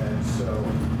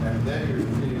 And then you're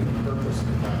defeating the purpose of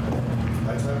the capital.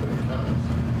 That's happening in counties.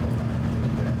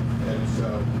 And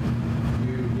so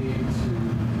you need to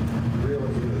really,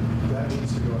 that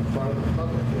needs to go in front of the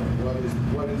public.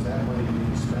 What is that money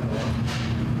being spent on?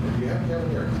 And you have to have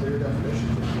a clear definition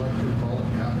of what you're calling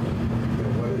capital.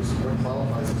 What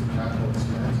qualifies as a capital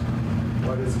expense?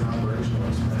 What is an operational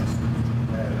expense?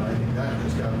 And I think that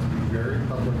has got to be very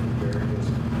public and very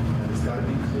visible. And it's got to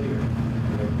be clear.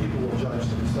 People will judge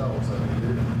themselves. Because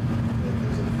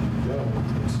if you don't,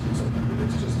 it's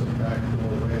just a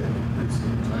backdoor way of increasing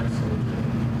the tax load.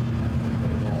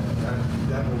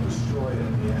 That will destroy it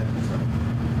in the end. So.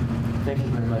 Thank you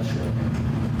very much, Rick.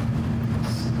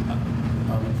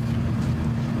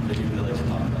 Maybe we'd like to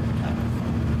talk about the capital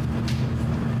fund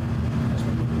as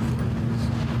we move forward.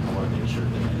 I want to make sure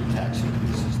that any tax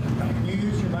increases that Can you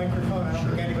use your microphone? I don't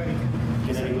think anybody can.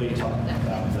 Can anybody talk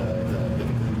about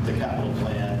the capital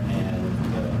plan and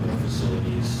the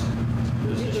facilities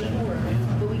position?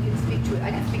 But we can speak to it.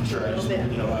 I can speak to it a little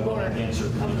bit. I want to answer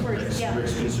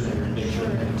Rick's concern here and make sure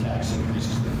that any tax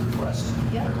increases that request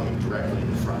are coming directly in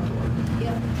the front door.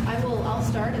 Yeah, I'll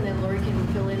start and then Lori can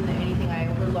fill in anything I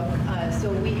overlook.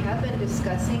 So we have been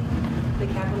discussing the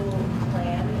capital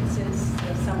plan since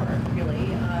the summer,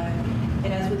 really.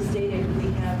 And as was stated,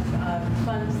 we have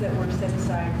funds that were set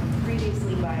aside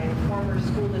previously by former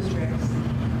school districts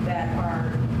that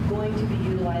are going to be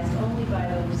utilized only by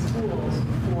those schools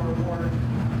for work.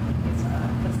 It's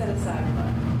a set-aside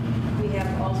fund. We have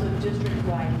also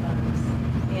district-wide funds.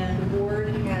 And the board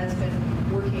has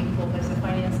been working, both as a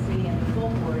finance committee and the full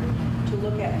board, to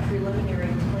look at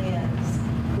preliminary plans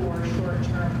for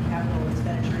short-term capital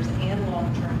expenditures and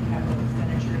long-term capital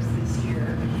expenditures this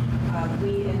year.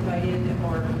 We invited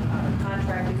or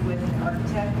contracted with an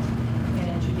architect, an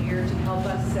engineer to help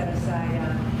us set aside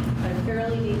a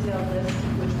fairly detailed list,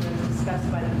 which was discussed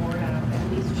by the board on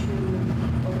at least 2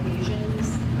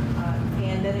 occasions.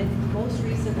 And then most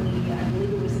recently, I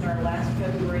believe it was in our last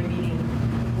February meeting,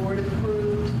 the board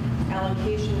approved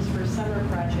allocations for summer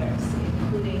projects,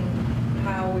 including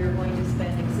how we're going to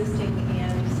spend existing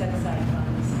and set-aside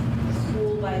funds,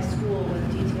 school by school,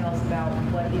 with details about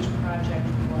what each project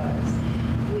was.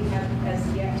 We have as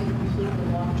yet to complete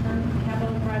the long-term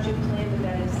capital project plan, but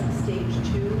that is stage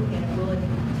 2, and it will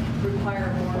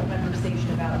require more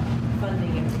conversation about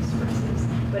funding and resources.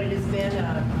 But it has been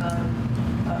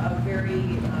a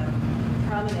very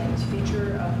prominent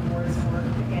feature of the board's work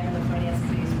and the finance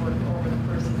committee's work over the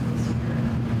course of this year.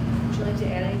 Would you like to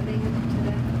add anything to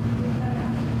that?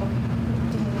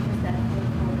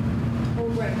 Oh,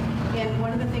 right. And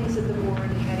one of the things that the board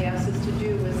had asked us to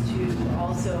do was to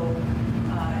also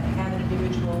have an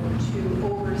individual to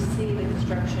oversee the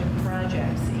construction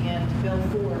projects. And Bill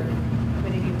Ford,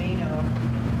 many of you may know,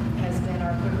 has been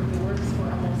our clerk of the works for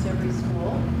almost every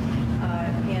school.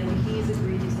 And he's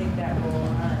agreed to take that role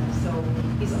on. So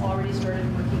he's already started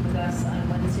working with us. On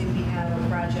Wednesday, we have a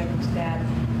project that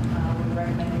we're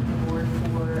recommending to the board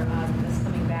for that's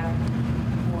coming back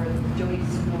for Doty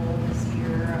School this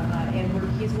year. And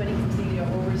he's going to continue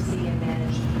to oversee and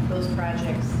manage those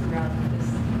projects throughout this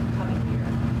coming year.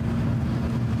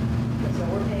 So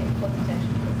we're paying close attention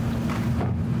to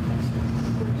this.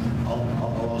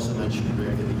 I'll also mention,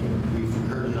 Greg, that we've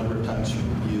heard a number of times from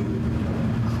you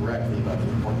correctly about the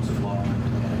importance of long-term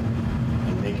planning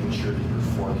and making sure that you're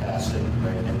forecasting,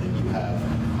 right, and that you have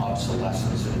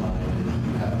obsolescence in mind and that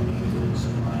you have maintenance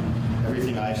in mind.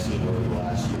 Everything I've seen over the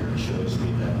last year shows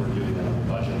me that we're doing that on the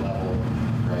budget level,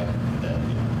 right, that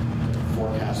the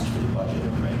forecast for the budget,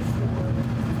 right, for,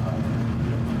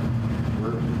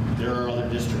 there are other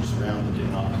districts around that did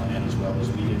not plan as well as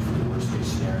we did for the worst-case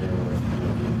scenario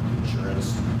of the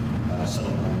insurance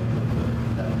settlement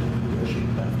that had been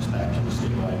negotiated benefits back to the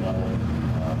statewide level.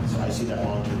 So I see that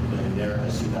long-term planning there. I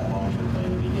see that long-term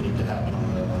planning beginning to happen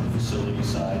on the facility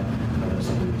side. I know that's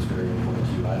something that's very important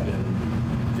to you. I've been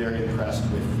very impressed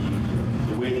with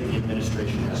the way that the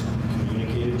administration has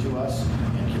communicated to us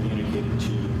and communicated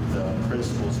to the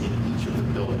principals in each of the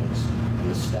buildings and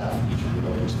the staff in each of the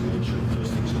buildings to make sure that those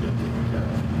things are being taken care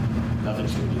of.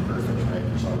 Nothing's going to be perfect, right?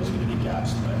 There's always going to be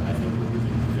gaps, but I think we're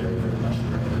moving very, very much in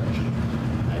the right direction.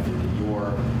 And I think that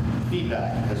your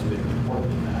feedback has been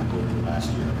important in that over the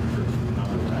last year. I've heard from a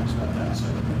number of times about that.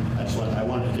 So I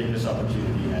wanted to take this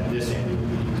opportunity at this annual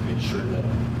meeting to make sure that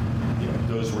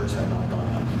those words have not gone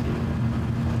out to you.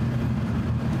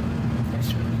 Thanks,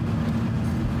 sir.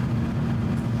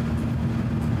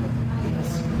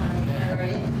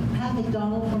 Pat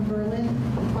McDonald from Berlin.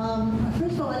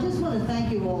 First of all, I just want to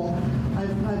thank you all.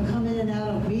 I've come in and out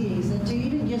of meetings, and to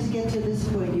even just get to this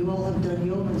point, you all have done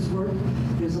yeoman's work.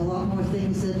 There's a lot more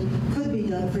things that could be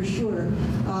done for sure.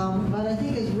 But I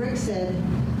think, as Rick said,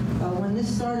 when this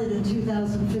started in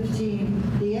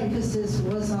 2015, the emphasis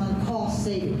was on cost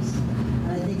savings.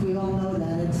 And I think we all know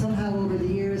that. And somehow over the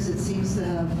years, it seems to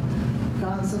have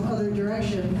gone some other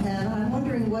direction. And I'm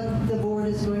wondering what the board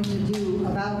is going to do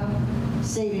about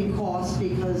saving costs,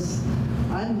 because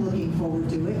I'm looking forward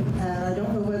to it. And I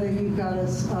don't know whether you've got a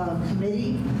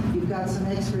committee, you've got some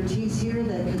expertise here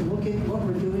that could look at what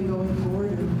we're doing going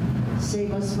forward and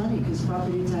save us money, because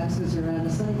property taxes are out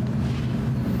of sight.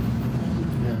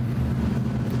 Yeah.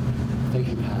 Thank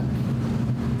you, Pat.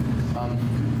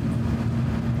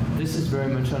 This is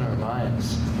very much on our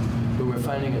minds, but we're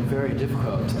finding it very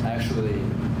difficult to actually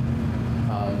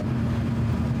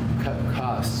cut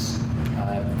costs.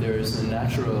 There's a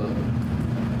natural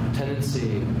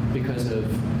tendency, because of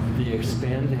the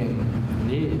expanding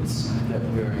needs that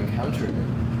we're encountering.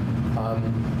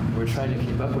 We're trying to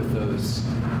keep up with those,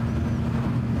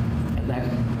 and that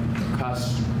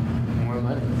costs more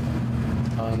money.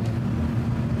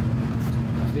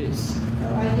 Please.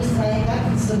 I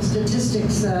got some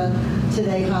statistics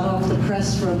today hot off the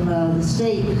press from the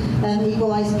state, and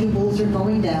equalized pupils are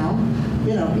going down.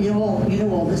 You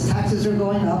know all this. Taxes are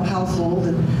going up, household,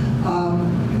 and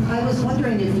I was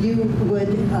wondering if you would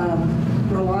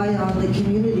rely on the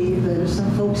community. There's some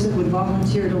folks that would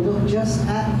volunteer to look just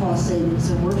at cost savings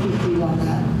and work with you on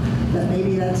that. That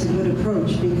maybe that's a good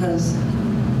approach, because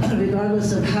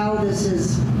regardless of how this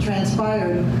has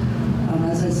transpired,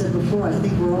 as I said before, I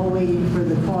think we're all waiting for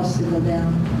the cost to go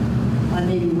down. I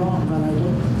may be wrong, but I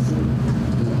don't. So.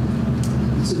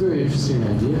 It's a very interesting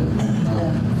idea.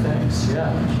 Thanks.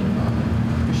 Yeah.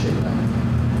 Appreciate that.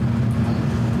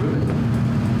 Ruben.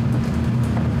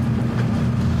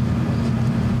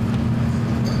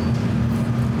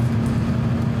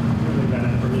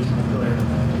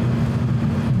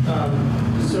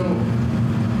 So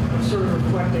I'm sort of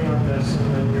reflecting on this,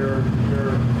 and then your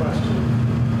question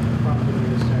prompted me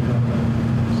to stand up.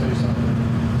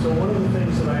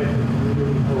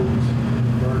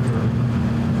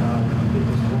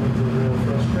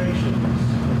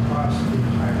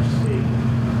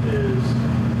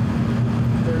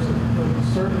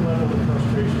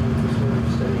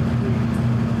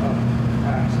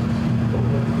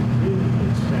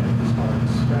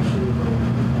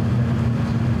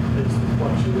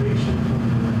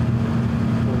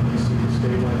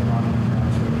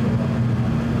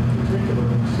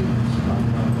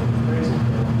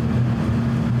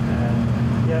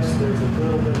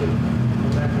 bit of a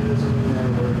mechanism in there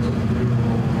where it's a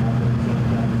favorable happens like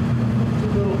that. It's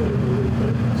a little bit of relief,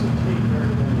 but it doesn't take very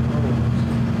many homes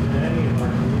in any of our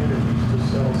communities to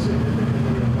sell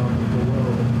significantly above and below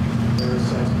their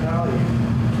assessed value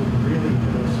to really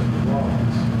hit us in the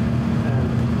laws. And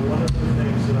one of the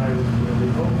things that I was really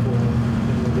hopeful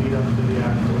in the lead up to the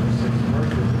Act 46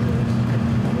 merger is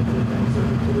one of the things that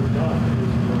we could have done is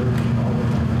merge all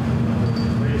of our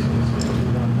appraisals into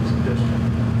one district.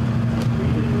 We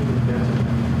didn't even get to that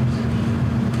conversation.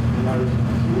 And I was a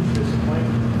huge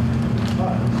disappointment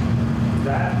because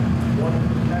that one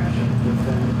protection would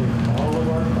then take all of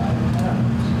our 5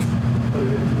 towns, put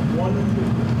it into one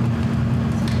group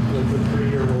with a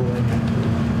 3-year rolling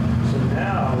equity. So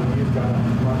now you've got a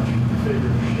much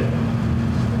bigger ship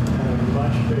and a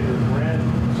much bigger brand,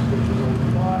 which is a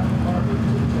lot harder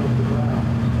to tilt around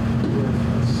with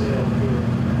a sale here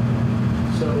and there.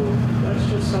 So that's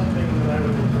just something that I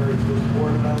would encourage this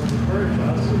board, and I would encourage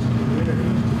us as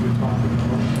communities to be talking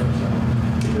amongst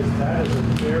ourselves, because that is a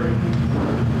very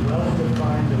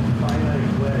well-defined and finite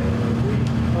way that we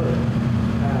could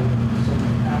have some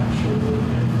actual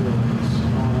influence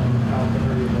on how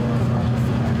very our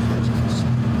property taxes.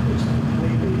 It's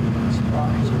completely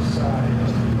off to the side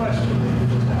of the question that you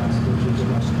just asked, which is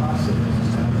about cost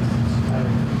savings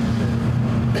having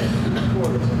been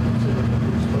reported and considered to be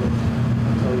exposed.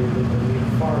 I'll tell you that the need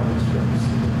farming strips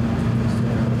is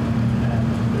there, and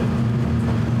that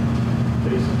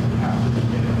you basically have to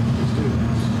get it to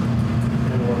students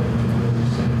in order to really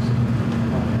save some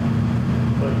money.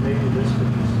 But maybe this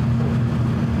could be supported.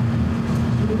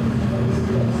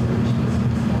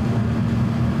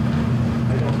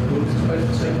 I don't know.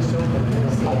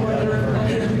 I wonder if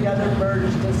any of the other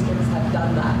merged districts have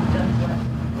done that.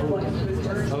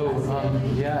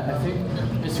 Yeah, I think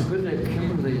it's good that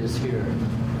Kimberly is here,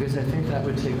 because I think that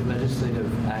would take legislative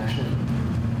action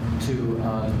to,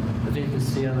 I think the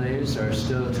CLAs are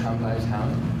still town by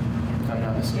town, if I'm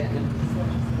not mistaken.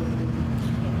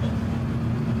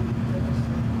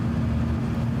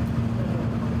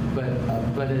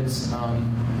 But it's,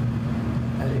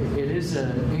 it is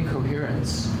an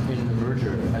incoherence in the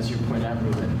merger, as you point out,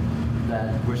 Ruben,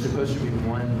 that we're supposed to be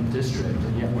one district,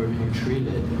 and yet we're being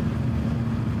treated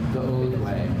the old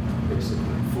way, basically,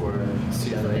 for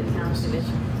CLA purposes.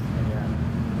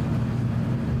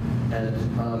 And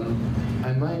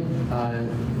I might,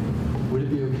 would it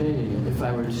be okay if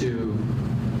I were to,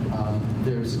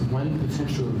 there's one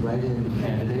potential write-in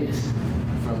candidate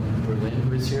from Berlin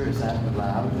who is here. Is that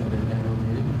allowed at an annual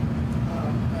meeting?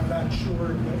 I'm not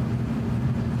sure, but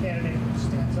the candidate who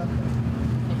stands up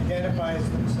and identifies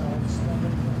themselves,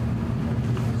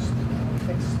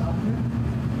 takes stop here.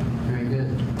 Very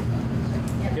good.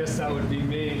 I guess that would be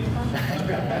me.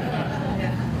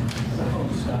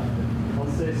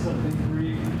 I'll say something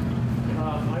brief.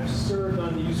 I've served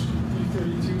on the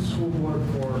U32 school board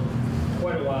for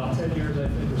quite a while, 10 years I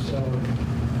think or so.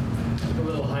 Took a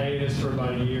little hiatus for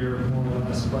about a year, more or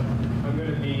less, but I'm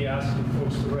going to be asking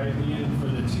folks to write me in for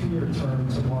the 2-year term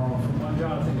tomorrow. I'm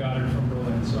Jonathan Goddard from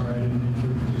Berlin. Sorry, I didn't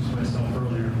introduce myself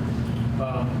earlier.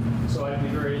 So I'd be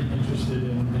very interested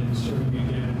in serving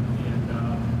again.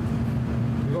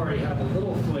 And we already have a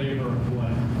little flavor of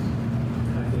what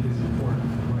I think is important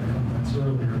from my comments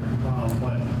earlier.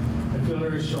 But I feel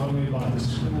very strongly about the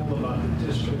school, about the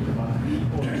district, about the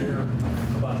people here,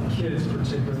 about the kids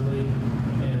particularly,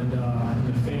 and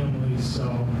the families. So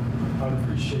I would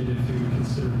appreciate it if you would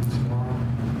consider me tomorrow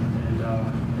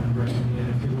and bring me in,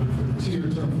 if you would, for the 2-year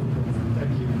term for the program.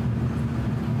 Thank you.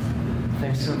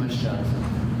 Thanks so much, Jonathan.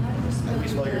 Can we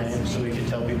spell your name so we can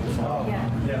tell people from? Yeah,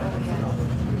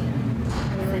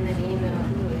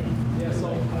 so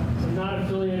I'm not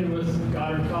affiliated with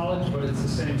Goddard College, but it's the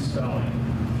same spelling,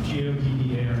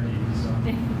 G-O-D-D-A-R-D. So,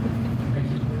 thank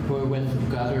you. We're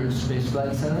with Goddard Space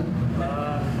Flight Center? I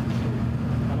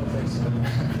don't think so.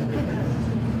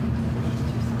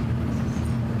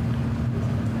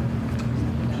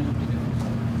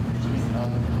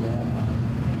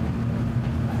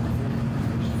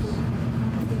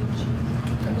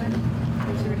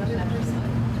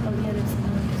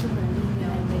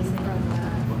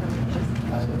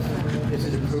 Is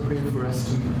it appropriate for us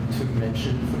to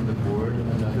mention from the board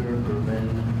another Berlin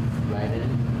write-in?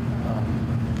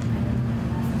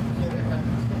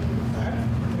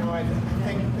 I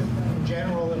think that in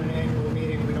general, in an annual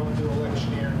meeting, we don't do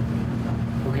electioneering.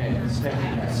 Okay, yes.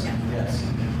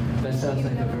 That sounds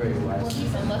like a very wise.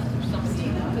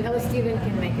 Stephen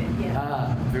can make it, yeah.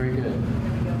 Ah, very good.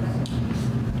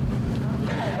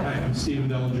 Stephen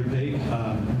Bellinger Pake,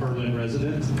 Berlin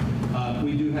resident.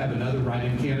 We do have another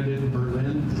write-in candidate in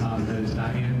Berlin, that is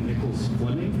Diane Nichols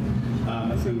Fleming,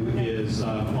 who is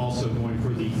also going for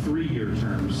the 3-year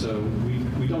term. So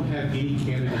we don't have any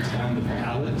candidates on the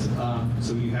ballot,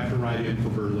 so you have to write in for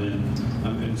Berlin.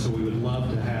 And so we would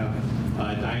love to have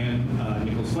Diane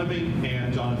Nichols Fleming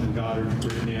and Jonathan Goddard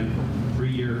written in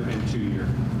 3-year and 2-year.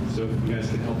 So if you guys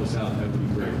can help us out, that would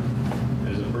be great.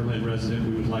 As a Berlin resident,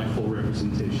 we would like full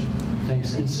representation.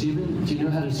 Thanks. And Stephen, do you know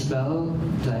how to spell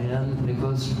Diane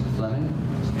Nichols Fleming?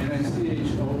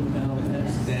 NICHOLS-Fleming,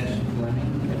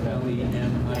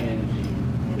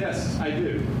 F-L-E-M-I-N-G. Yes, I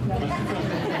do.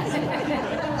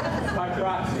 My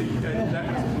proxy.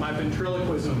 That's my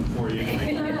ventriloquism for you.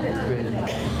 Great.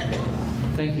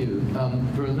 Thank you.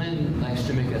 Berlin likes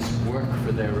to make us work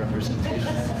for their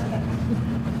representation.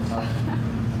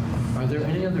 Are there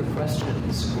any other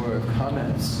questions or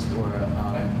comments or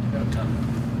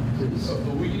please?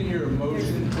 We can hear a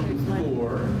motion from the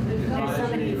floor.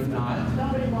 Advisory or not.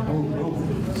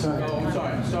 Sorry. Oh,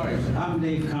 I'm sorry. I'm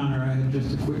Dave Connor. I had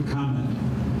just a quick comment.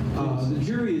 The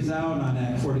jury is out on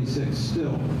Act 46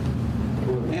 still,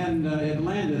 and it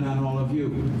landed on all of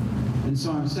you. And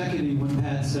so I'm seconding what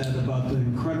Pat said about the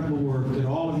incredible work that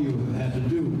all of you have had to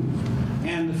do,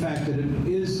 and the fact that it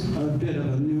is a bit of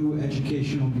a new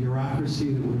educational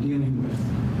bureaucracy that we're dealing with.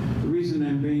 The reason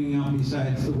I'm bringing out,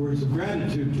 besides the words of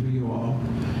gratitude to you all,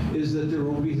 is that there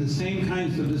will be the same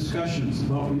kinds of discussions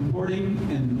about reporting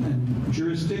and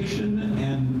jurisdiction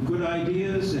and good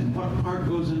ideas and what part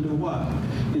goes into what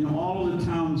in all of the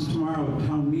towns tomorrow at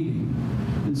town meeting.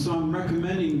 And so I'm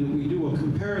recommending that we do a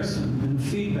comparison and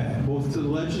feedback both to the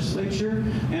legislature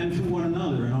and to one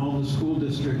another in all the school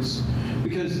districts,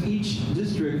 because each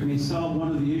district may solve one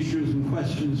of the issues and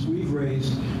questions we've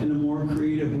raised in a more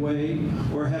creative way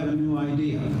or have a new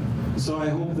idea. So I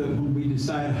hope that when we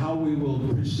decide how we will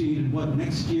proceed and what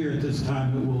next year at this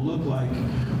time it will look like,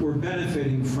 we're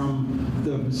benefiting from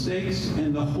the mistakes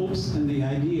and the hopes and the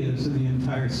ideas of the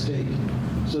entire state.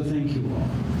 So thank you all.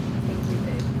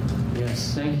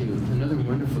 Yes, thank you. Another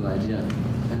wonderful idea.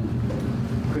 And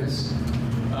Chris?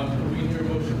 We can hear a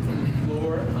motion from the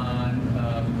floor on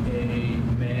a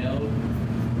mail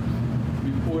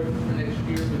report for next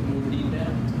year with more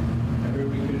detail. I heard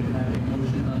we could have a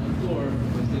motion on the floor. I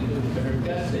heard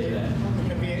Beth say that.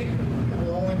 It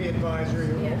will only be advisory.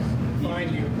 Yes.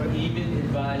 Find you, but even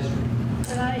advisory.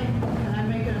 Can I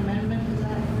make an amendment to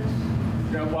that, Chris?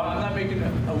 No, well, I'm not making a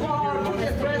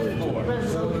motion from the floor.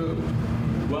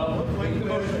 Well, make the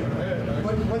motion.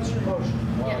 What's your motion?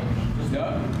 No,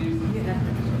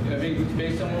 I mean,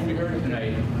 based on what we heard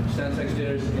tonight, it sounds like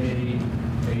there's a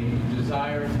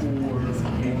desire for a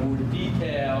more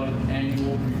detailed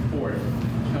annual report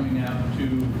coming out to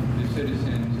the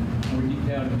citizens, more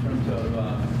detailed in terms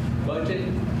of budget,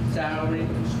 salary,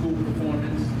 school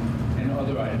performance, and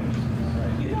other items.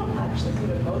 You don't actually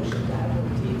need a motion to have more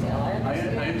detail.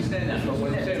 I understand that, but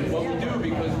what I'm saying, what we do,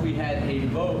 because we had a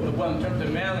vote, well, in terms of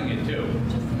mailing it too,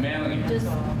 mailing it.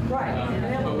 Right.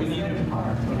 But we need to,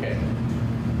 okay.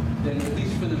 Then at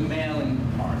least for the mailing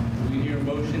part, do we hear a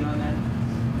motion on that?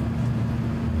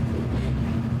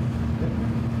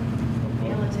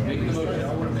 Make the motion.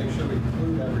 I want to make sure we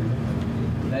include everything that we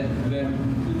need. Then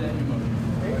include that in your motion.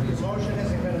 the motion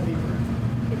isn't going to be.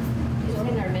 It's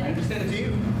in our minutes.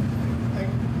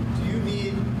 Do you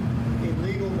need a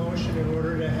legal motion in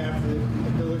order to have the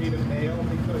ability to mail?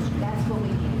 Because That's what we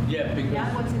need. Yeah, because.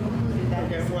 Not what's included,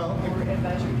 that's Okay, well, for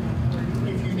advisory.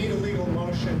 if you need a legal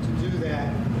motion to do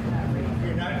that,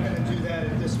 you're not going to do that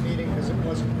at this meeting because it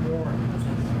wasn't warned.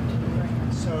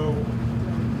 So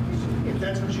if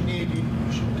that's what you need, you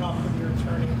should talk with your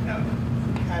attorney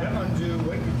how to undo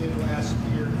what you did last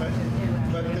year.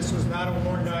 But this was not a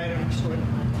warned item, so you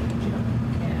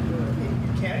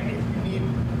can't, if you need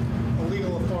a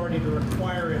legal authority to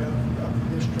require it of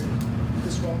the district,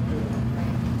 this won't do it.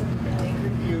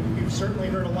 You've certainly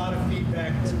heard a lot of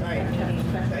feedback tonight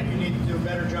that you need to do a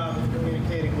better job of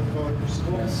communicating with voters.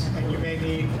 And you may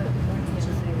need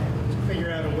to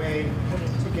figure out a way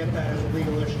to get that as a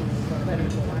legal issue in front of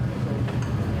people.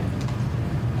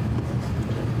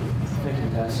 Thank you,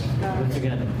 guys. Once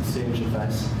again, sage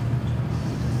advice.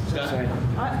 Sorry.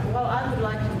 Well, I would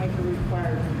like to make a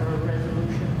requirement or a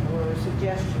resolution or a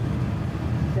suggestion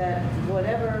that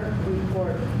whatever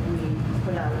report we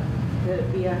put out, that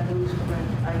it be on newsprint.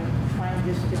 I find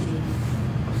this to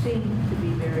seem to be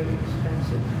very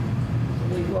expensive.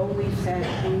 We've always had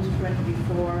newsprint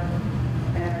before,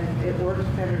 and it works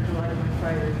better to light my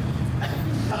fires.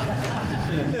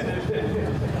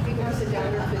 If he wants a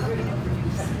dollar figure to produce.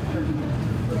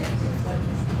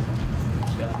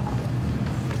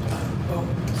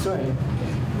 right.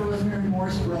 Rosemary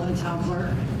Morris, Berlin Town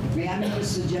Clerk. May I make a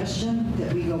suggestion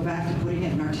that we go back to putting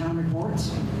it in our town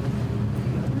reports?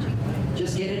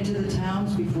 Just get it to the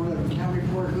towns before the town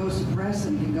report goes to press,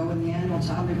 and it can go in the annual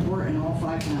town report in all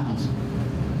 5 towns.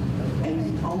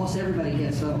 And almost everybody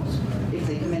gets those if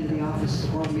they come into the office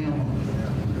or mail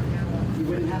them. You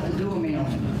wouldn't have to do a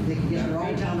mailing. They can get their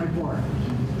own town report.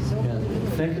 Yeah.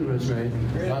 Thank you, Rosemary.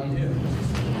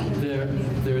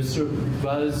 There's sort of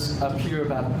buzz up here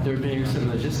about there being some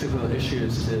logistical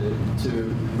issues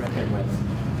to reckon with,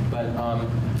 but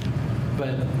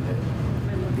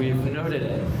we've noted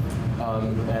it,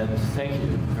 and thank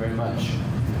you very much.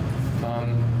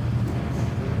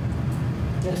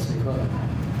 Yes, Nicole.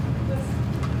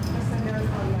 Just a note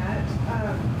on that.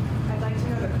 I'd like to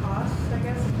know the cost, I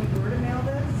guess, if we were to mail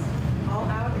this all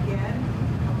out again,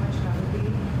 how much that would be,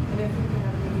 and if we can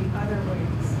have maybe other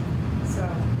ways. So, I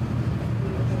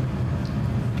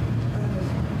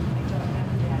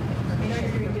know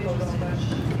you're doing digital, but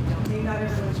maybe not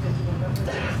everyone's digital, but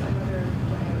there's some other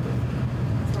way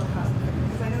it's more cost effective,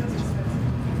 because I know it's expensive.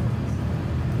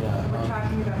 Yeah, We're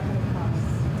talking about kind of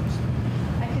costs.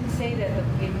 I can say that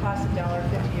it costs $1.50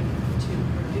 to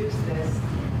produce this.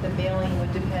 The mailing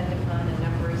would depend upon the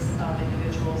numbers of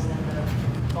individuals and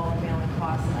the bulk mailing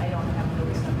costs, and I don't have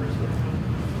those numbers with me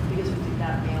because we did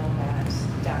not mail that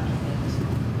document.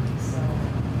 So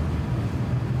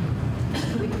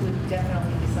it would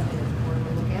definitely be something that the board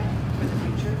would look at for the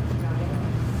future.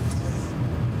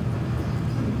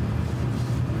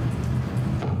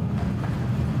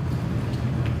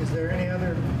 Is there any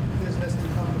other business to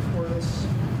come before this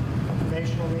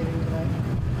informational meeting tonight?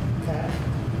 Pat?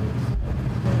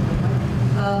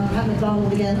 Pat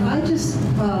McDonald again. I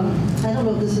don't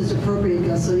know if this is appropriate,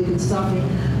 Gus, so you can stop me.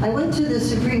 I went to the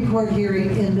Supreme Court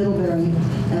hearing in Middlebury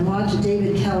and watched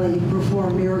David Kelly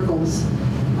perform miracles.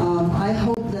 I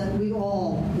hope that we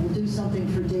all will do something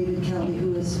for David Kelly,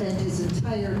 who has spent his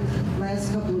entire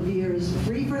last couple of years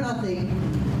free for nothing.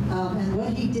 And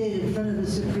what he did in front of the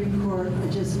Supreme Court,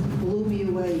 it just blew me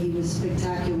away. He was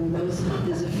spectacular.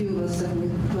 There's a few of us that were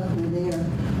there.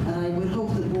 And I would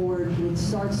hope the board would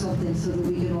start something so that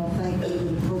we can all thank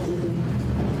David appropriately.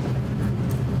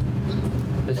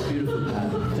 That's beautiful,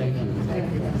 Pat. Thank you.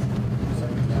 Thank you.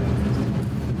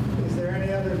 Is there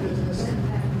any other business?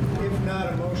 If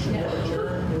not, a motion to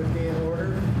adjourn would be in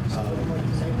order. Someone would like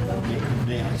to say something?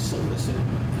 May I solicit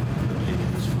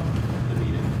opinions from the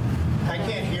meeting? I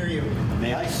can't hear you.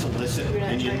 May I solicit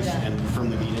opinions from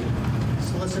the meeting?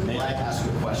 Solicit. May I ask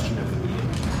a question of the meeting?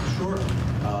 Sure.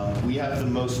 We have the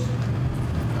most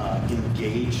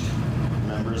engaged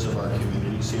members of our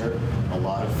communities here. A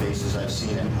lot of faces I've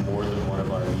seen at more than one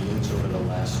of our meetings over the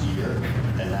last year,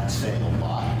 and that's saying a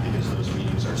lot because those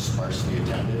meetings are sparsely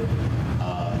attended.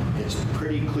 It's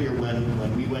pretty clear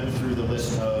when we went through the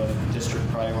list of district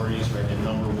priorities, right, and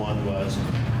number 1 was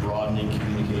broadening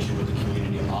communication with the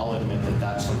community. I'll admit that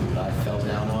that's something that I fell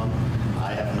down on.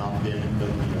 I have not been,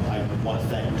 I want to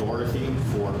thank Dorothy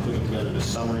for putting together the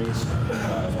summaries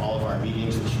of all of our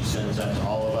meetings that she sends out to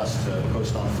all of us to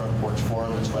post on Front Porch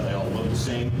Forum. That's why they all look the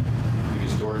same,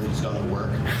 because Dorothy's done the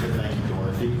work. So thank you,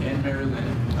 Dorothy. And Mary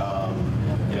Lynn.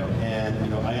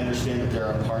 I understand that there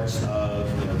are parts of,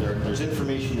 there's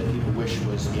information that people wish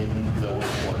was in the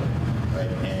report, right?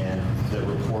 And the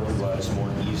report was more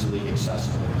easily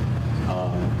accessible.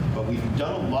 But we've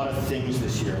done a lot of things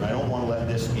this year, and I don't want to let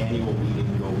this annual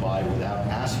meeting go by without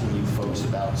asking you folks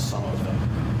about some of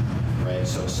them, right?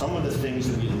 So some of the things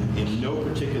that we, in no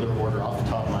particular order off the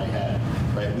top of my head,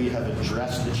 right, we have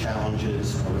addressed the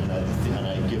challenges, and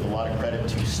I give a lot of credit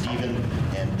to Stephen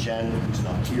and Jen, who's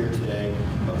not here today,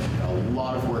 but a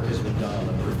lot of work has been done on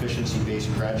the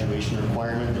proficiency-based graduation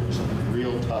requirement. There was a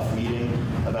real tough meeting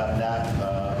about that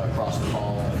across the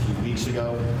hall a few weeks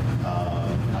ago.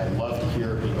 I'd love to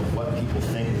hear what people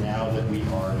think now that we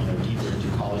are deeper into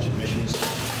college admissions.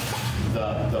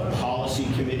 The policy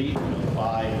committee,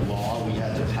 by law, we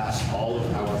had to pass all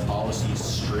of our policies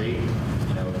straight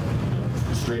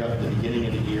up at the beginning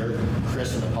of the year.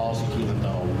 Chris and the policy team have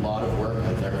done a lot of work,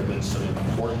 and there have been some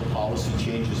important policy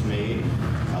changes made.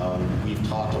 We've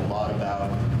talked a lot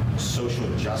about social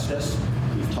justice.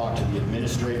 We've talked to the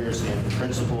administrators and the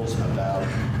principals about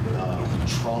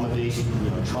trauma-based,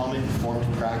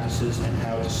 trauma-informed practices and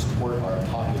how to support our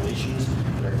populations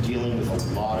that are dealing with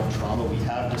a lot of trauma. We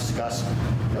have discussed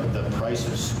the price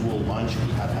of school lunch.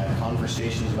 We have had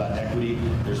conversations about equity.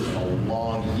 There's been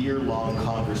a year-long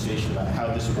conversation about how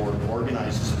this board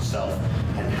organizes itself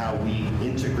and how we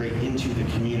integrate into the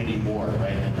community more,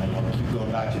 right? And I'll keep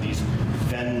going back to these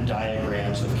Venn Venn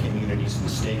diagrams of communities and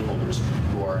stakeholders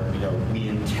who are, we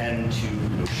intend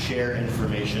to share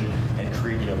information and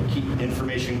create, keep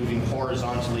information moving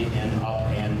horizontally and up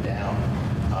and down.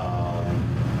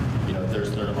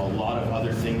 There's a lot of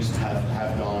other things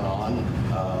have gone on,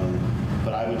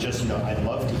 but I would just, I'd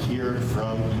love to hear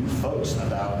from you folks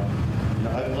about.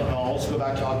 I'll also go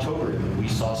back to October. We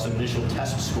saw some initial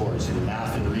test scores in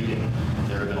math and reading.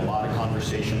 There have been a lot of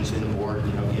conversations in the board,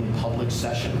 in public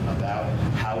session about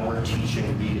how we're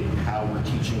teaching reading, how we're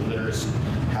teaching literacy,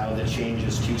 how the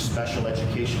changes to special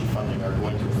education funding are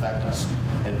going to affect us.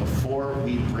 And before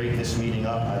we break this meeting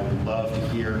up, I would love to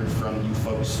hear from you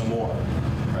folks some more,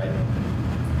 right?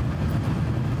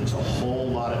 There's a whole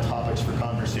lot of topics for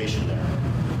conversation there.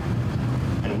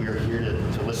 And we are here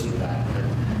to listen to that.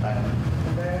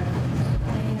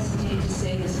 I hesitate to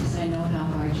say this because I know how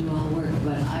hard you all work,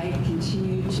 but I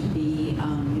continue to be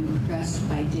impressed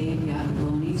by Dave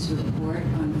Iacoboni's report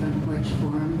on Front Porch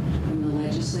Forum from the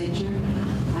legislature.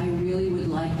 I really would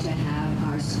like to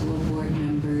have our school board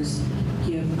members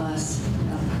give us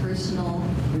a personal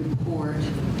report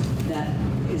that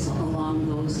is along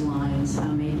those lines.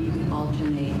 Maybe you could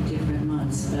alternate different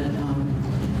months, but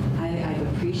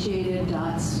I've appreciated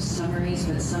Dot's summaries,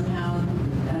 but somehow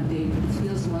it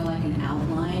feels more like an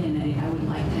outline, and I would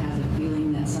like to have the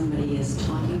feeling that somebody is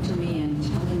talking to me and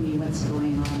telling me what's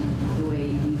going on the way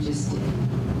you just did.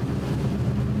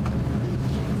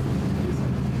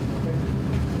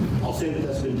 I'll say that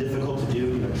that's been difficult to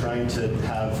do, trying to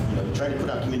put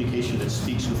out communication that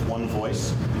speaks with one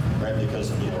voice, right?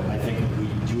 Because, I think we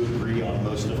do agree on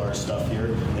most of our stuff here.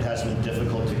 It has been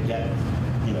difficult to get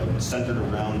centered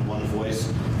around one voice.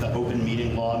 The open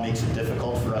meeting law makes it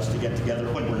difficult for us to get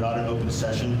together when we're not in open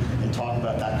session and talk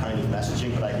about that kind of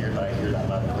messaging, but I hear that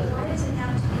loud and clear. Why does it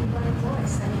have to be one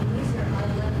voice? I mean, these are our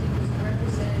elected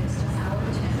representatives to our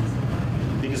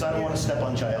town. Because I don't want to step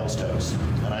on Jael's toes,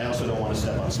 and I also don't want to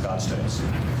step on Scott's toes.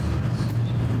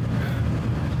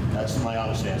 That's my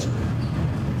honest answer.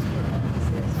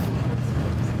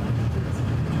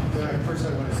 First, I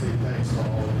want to say thanks to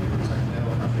all of you. I know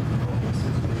how difficult this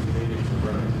is. These meetings are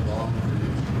running long,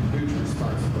 huge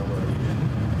responsibility.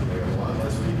 We have a lot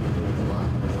less people doing a lot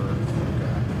more work. We've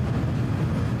got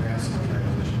massive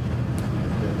transition.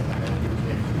 And you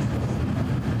can't control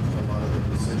a lot of the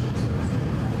decisions that are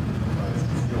made.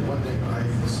 But, one thing you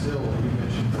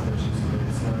mentioned permissions today,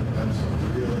 it's not, I'm so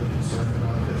really concerned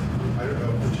about this. I don't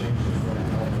know if the changes are going to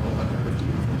help all that energy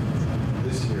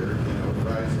this year,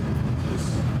 rising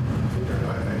this.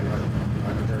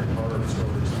 I'm hearing horror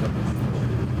stories from people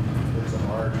who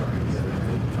are trying to get it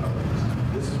in college.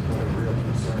 This is my real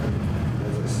concern.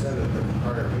 As I said at the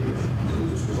prior meeting,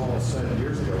 this was all said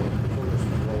years ago before this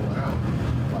was rolled out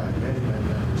by many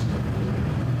members of the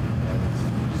community. And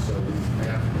so we've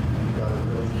got to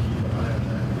really keep an eye on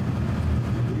that.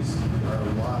 These are a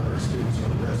lot of our students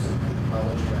are arrested with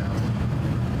college-bound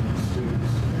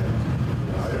students. And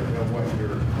I don't know what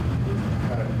your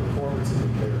kind of performance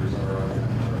indicators are on that.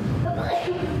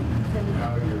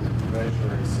 How you're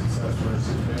measuring success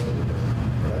versus failure.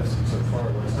 But so far,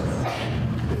 it looks like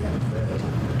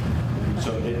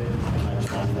So, can I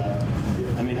respond to that?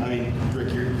 I mean,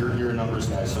 Rick, you're a numbers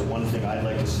guy. So one thing I'd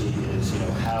like to see is,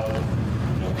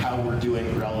 how we're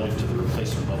doing relative to the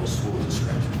replacement level school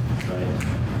district, right?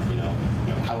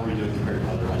 How are we doing compared to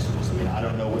other high schools? I mean, I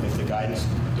don't know if the guidance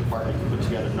department can put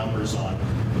together numbers on,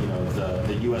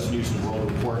 the U.S. News and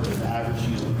World Report, the average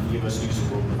U.S. News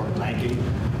and World Report ranking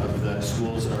of the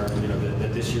schools that are,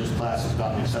 that this year's class has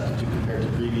gotten accepted to compared to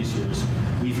previous years.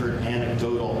 We've heard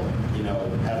anecdotal,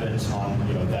 evidence on,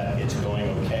 that it's going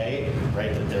okay,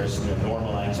 right? That there's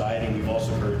normal anxiety. We've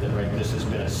also heard that, right, this has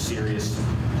been a serious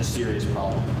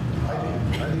problem. I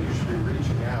think you should be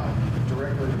reaching out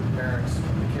directly to the parents of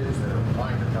the kids that are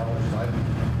applying to colleges.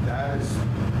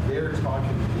 They're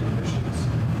talking to the admissions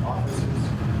offices.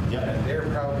 Yep. And they're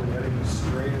probably getting the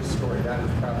straightest story. That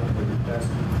is probably the best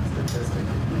statistic.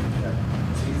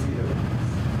 It's easy to,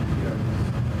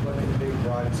 look at big,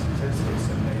 broad statistics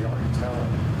and they aren't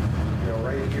telling.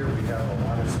 Right here we have a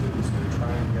lot of students that are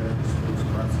trying to get into schools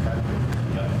across the country.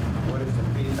 Yep. What is the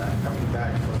feedback coming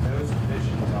back from those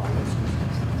admissions offices?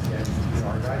 And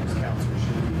our guidance counselors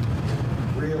should be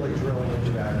really drilling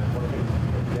into that and looking,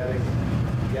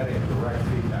 getting direct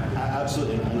feedback.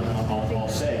 Absolutely, and I'll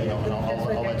say, and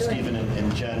I'll let Stephen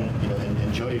and Jen,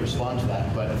 and Jody respond to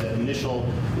that. But the initial,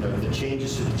 the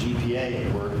changes to the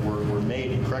GPA were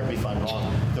made, and correct me if I'm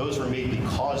wrong, those were made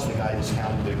because the guidance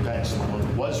counselor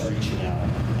was reaching out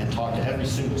and talked to every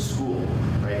single school,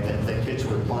 right, that kids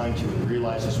were applying to and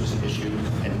realized this was an issue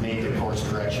and made the course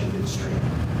correction midstream.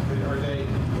 Are they,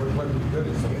 what would be good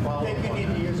is a follow-up on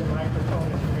that.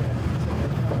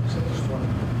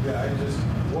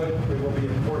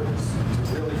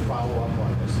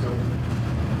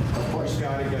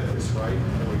 get this right,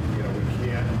 and we can't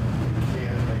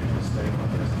make a mistake on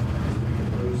this, because we can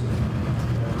lose it.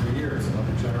 Every year, it's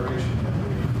another generation that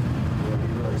we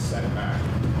really set back.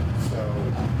 So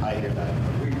I hear that.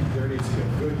 There needs to be a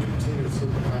good continuous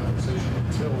loop of conversation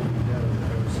until we know that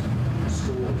those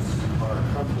schools are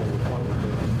comfortable with what we're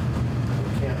doing.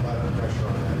 We can't let up pressure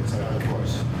on that. It's Of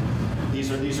course.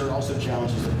 These are also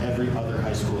challenges that every other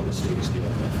high school in the state is dealing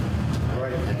with.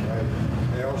 right.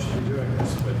 They all should be doing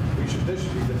this, but this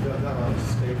should be done on a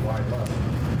statewide level.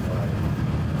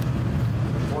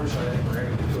 Unfortunately, I think we're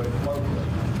going to do it locally.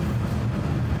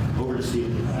 Over to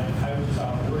Steve.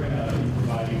 We're going to be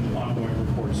providing ongoing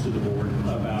reports to the board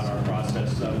about our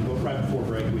process. Right before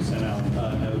break, we sent out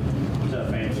a note to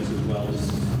families as well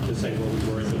to say where we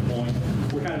were at the point.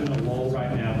 We're kind of in a lull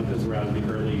right now because we're out of the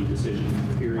early decision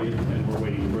period and we're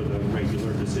waiting for the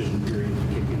regular decision period to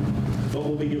kick in. But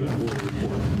we'll be giving a board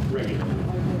report regularly.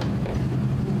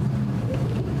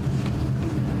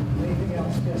 Anything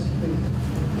else? Yes, please.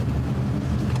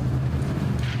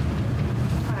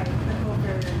 Hi, Nicole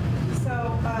Fairden. So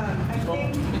I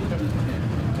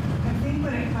think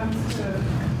when it comes to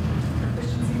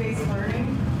proficiency-based learning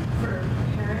for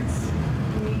parents,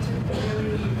 we need to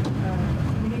really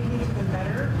communicate to them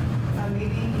better.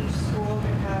 Maybe each school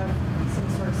could have some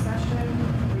sort of session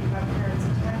where you have parents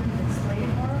attend and explain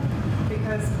more,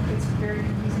 because it's very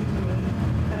confusing to me.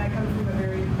 And I come from a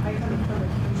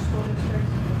huge school district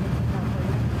in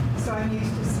California, so I'm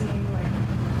used to seeing like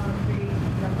concrete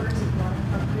numbers and not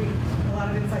concrete. A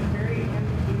lot of it's like very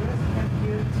ambiguous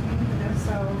to me,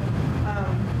 so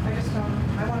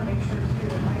I want to make sure too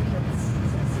that my kids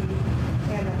succeed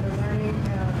and that they're learning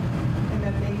and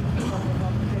that they can help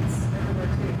kids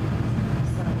everywhere too.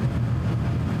 So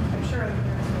I'm sure other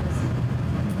parents will listen.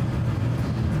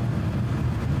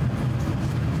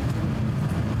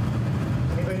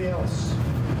 Anybody else?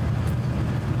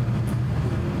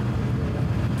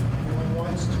 Going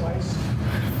once, twice?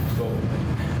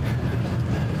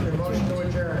 Your motion to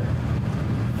adjourn.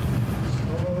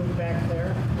 We'll move back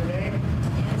there. Your name?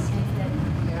 Yes,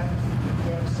 Yeah.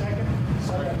 You have a second?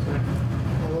 Second.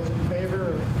 All those in favor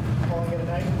of calling it a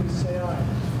night, please say aye.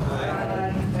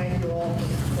 Aye. Thank you all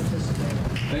for participating.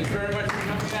 Thanks very much for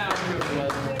coming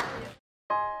out.